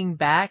hanging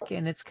back,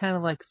 and it's kind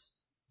of like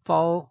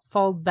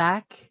fall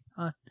back.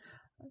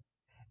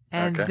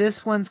 And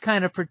this one's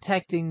kind of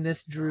protecting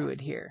this druid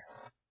here.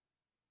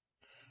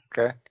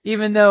 Okay.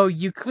 Even though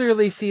you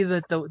clearly see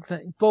that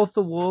both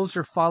the wolves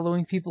are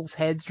following people's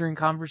heads during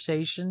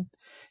conversation.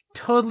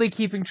 Totally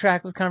keeping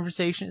track with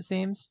conversation, it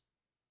seems.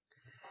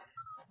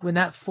 When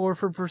that 4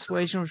 for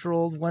persuasion was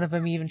rolled, one of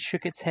them even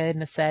shook its head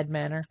in a sad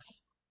manner.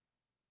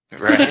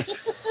 Right.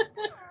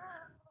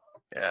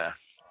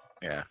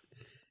 Yeah.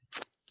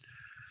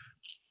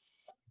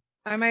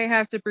 I might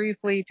have to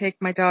briefly take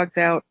my dogs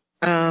out,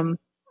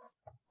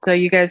 so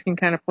you guys can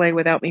kind of play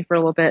without me for a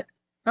little bit.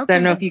 Okay. I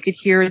don't know if you could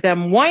hear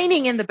them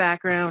whining in the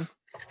background.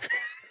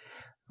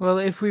 Well,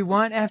 if we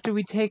want, after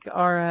we take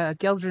our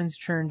Geldrin's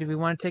turn, do we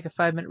want to take a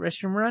 5-minute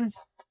restroom run?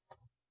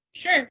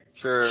 Sure.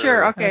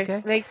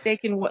 Okay. They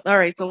can. All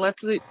right. So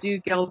let's do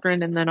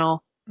Geldrin, and then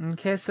I'll.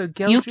 Okay. So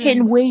Geldrin.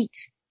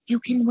 You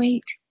can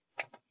wait.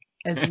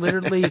 As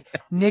literally,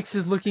 Nyx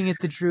is looking at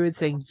the druid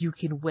saying, "You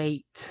can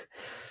wait."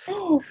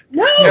 Oh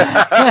no!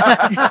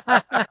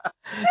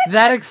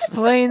 That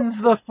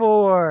explains the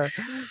 4.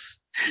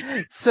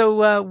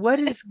 So what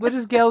is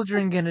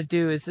Geldrin gonna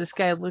do? Is this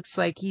guy looks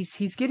like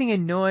he's getting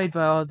annoyed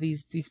by all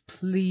these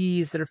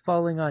pleas that are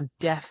falling on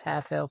deaf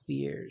half-elf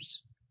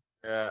ears.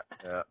 Yeah.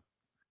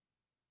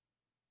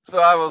 So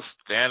I will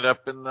stand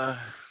up in the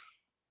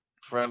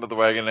front of the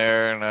wagon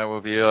there, and I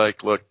will be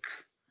like, "Look,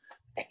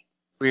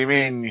 we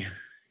mean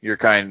your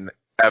kind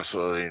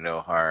absolutely no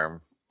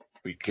harm.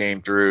 We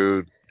came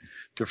through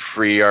to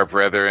free our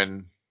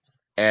brethren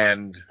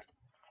and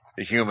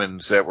the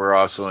humans that were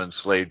also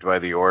enslaved by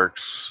the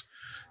orcs,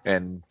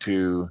 and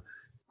to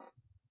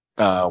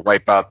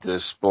wipe out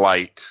this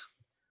blight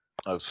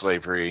of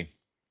slavery.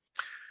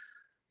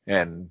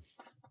 And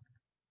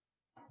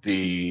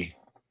the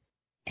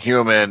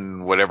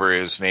human, whatever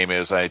his name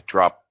is, I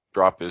drop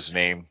his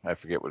name. I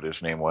forget what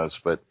his name was,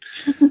 but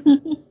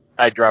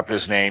I drop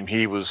his name.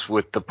 He was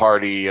with the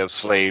party of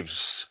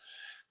slaves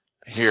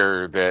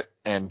here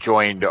and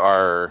joined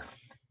our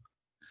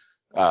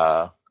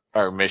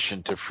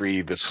mission to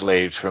free the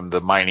slaves from the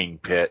mining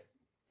pit.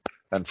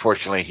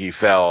 Unfortunately, he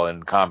fell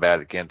in combat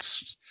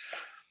against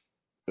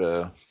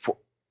the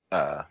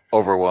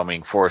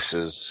overwhelming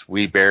forces.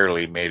 We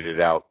barely made it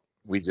out.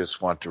 We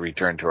just want to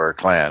return to our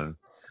clan.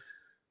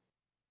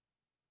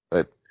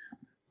 But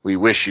we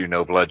wish you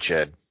no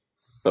bloodshed,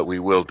 but we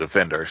will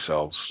defend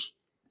ourselves."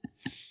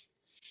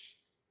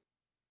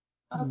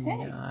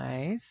 Okay.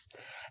 Nice.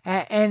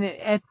 And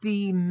at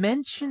the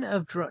mention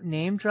of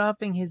name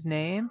dropping his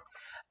name,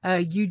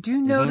 you do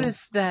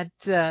notice that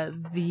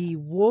the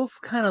wolf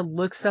kind of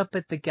looks up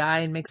at the guy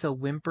and makes a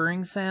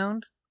whimpering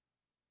sound.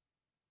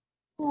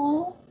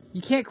 Aww.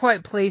 You can't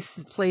quite place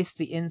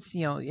the an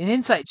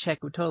insight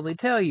check would totally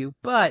tell you,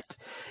 but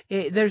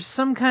there's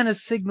some kind of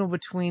signal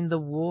between the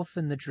wolf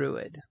and the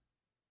druid.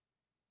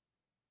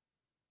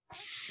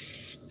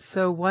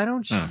 So why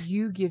don't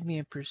you give me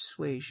a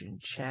persuasion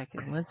check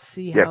and let's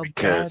see how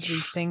badly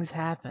things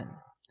happen.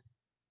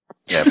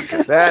 Yeah,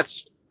 because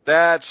that's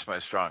my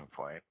strong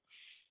point.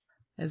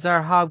 As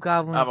our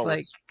hobgoblin's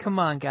like, come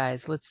on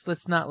guys,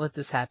 let's not let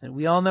this happen.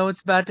 We all know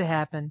it's about to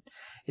happen.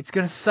 It's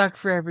gonna suck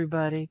for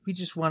everybody. We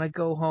just want to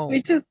go home.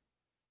 We just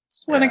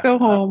want to go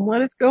home.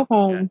 Let us go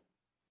home.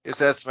 Because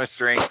that's my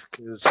strength.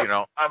 Because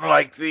I'm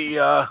like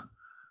the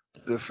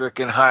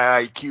frickin'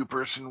 high IQ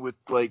person with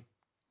like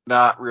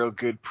not real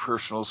good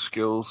personal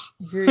skills.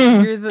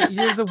 You're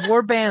the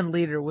war band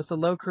leader with the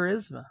low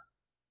charisma.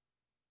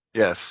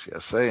 Yes,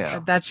 I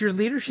am. That's your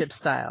leadership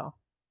style.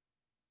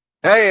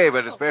 Hey,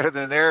 but it's better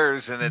than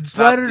theirs, and it's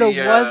but not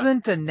it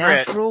wasn't a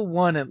natural crit.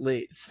 One, at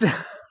least.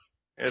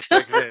 It's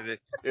like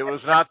it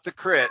was not the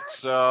crit,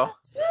 so.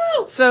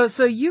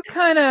 So you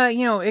kind of,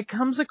 it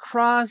comes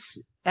across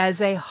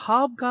as a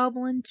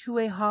hobgoblin to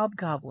a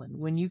hobgoblin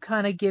when you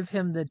kind of give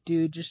him the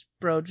dude, just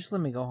let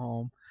me go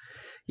home.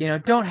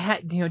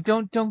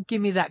 Don't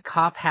give me that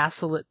cop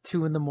hassle at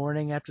 2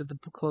 a.m. after the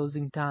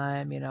closing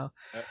time.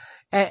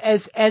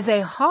 As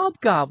a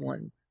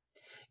hobgoblin.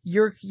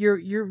 Your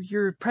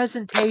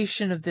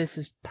presentation of this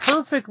is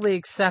perfectly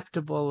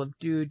acceptable of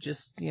dude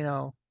just,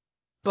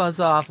 buzz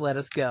off, let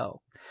us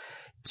go.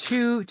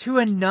 To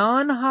a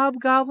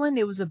non-hobgoblin,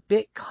 it was a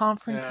bit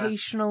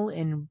confrontational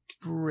and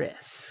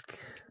brisk.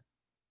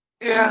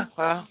 Yeah,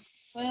 well.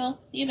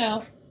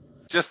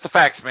 Just the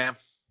facts, man.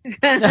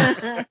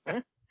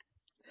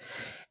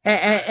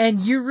 and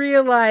you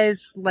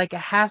realize like a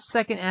half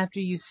second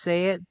after you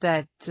say it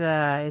that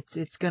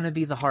it's going to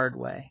be the hard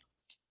way.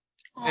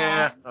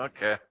 Yeah,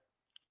 okay.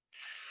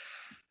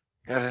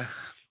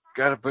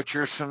 Gotta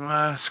butcher some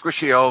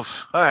squishy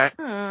elves. All right.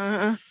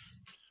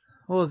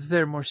 Well,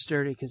 they're more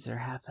sturdy because they're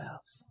half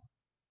elves.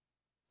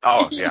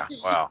 Oh yeah,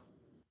 wow.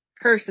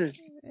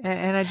 Curses.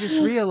 And I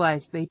just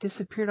realized they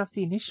disappeared off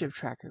the initiative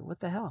tracker. What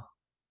the hell?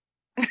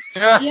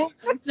 Yeah, I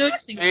was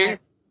noticing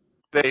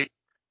that.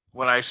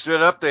 When I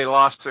stood up, they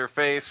lost their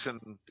face and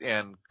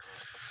like,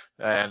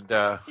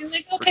 okay,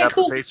 forgot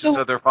the faces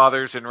of their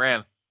fathers and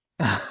ran.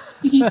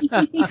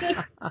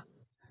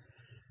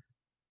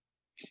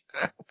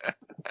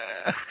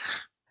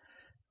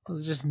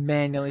 Let's just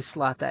manually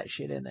slot that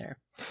shit in there.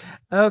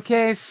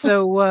 Okay,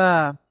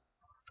 so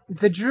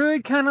the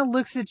druid kind of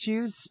looks at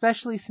you,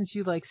 especially since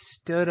you like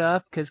stood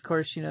up, because of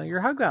course you're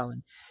a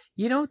hobgoblin.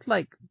 You don't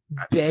like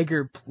beg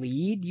or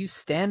plead. You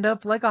stand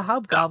up like a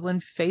hobgoblin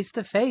face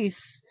to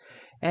face,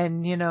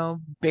 and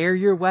bare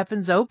your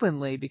weapons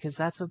openly because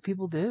that's what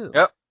people do.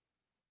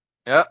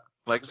 Yep.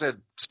 Like I said,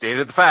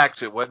 stated the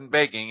facts. It wasn't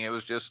begging. It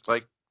was just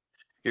like,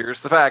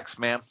 here's the facts,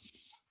 ma'am.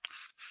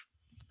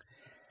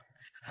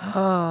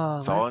 Oh,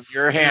 it's all in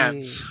your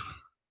hands.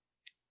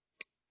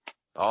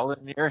 All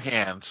in your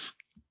hands.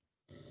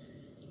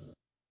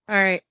 All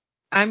right.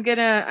 I'm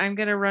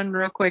gonna run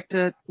real quick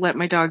to let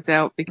my dogs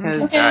out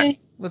because okay.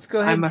 Let's go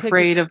ahead. I'm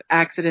afraid of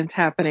accidents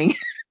happening.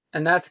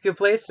 And that's a good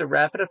place to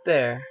wrap it up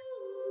there.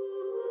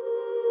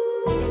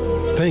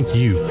 Thank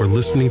you for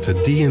listening to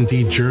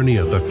D&D Journey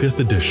of the 5th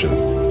Edition,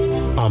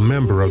 a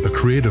member of the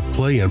Creative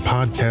Play and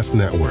Podcast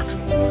Network.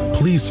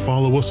 Please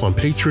follow us on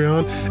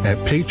Patreon at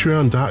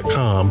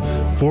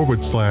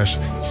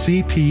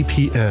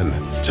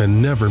patreon.com/CPPN to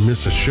never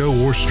miss a show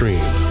or stream.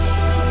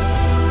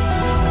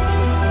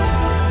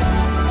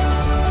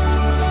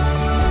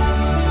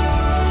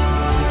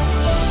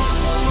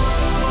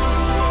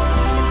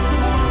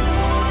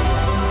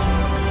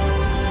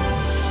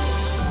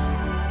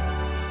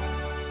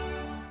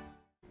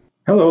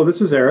 Hello, this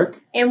is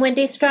Eric. And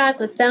Wendy Strock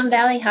with Stone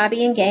Valley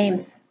Hobby and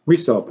Games. We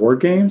sell board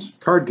games,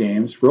 card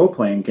games,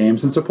 role-playing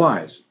games, and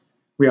supplies.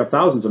 We have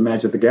thousands of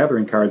Magic the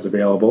Gathering cards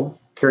available,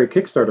 carry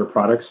Kickstarter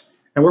products,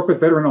 and work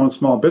with veteran-owned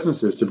small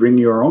businesses to bring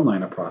you our own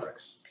line of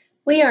products.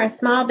 We are a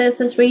small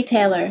business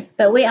retailer,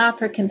 but we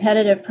offer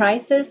competitive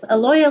prices, a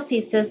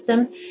loyalty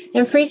system,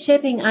 and free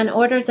shipping on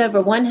orders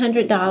over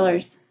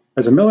 $100.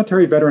 As a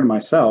military veteran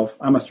myself,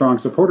 I'm a strong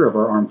supporter of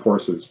our armed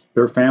forces,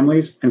 their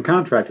families, and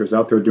contractors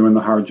out there doing the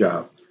hard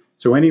job.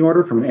 So any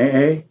order from an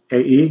AA,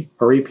 AE,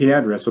 or EP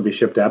address will be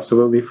shipped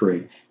absolutely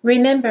free.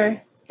 Remember,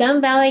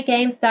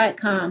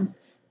 StoneValleyGames.com,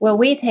 where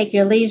we take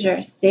your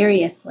leisure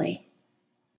seriously.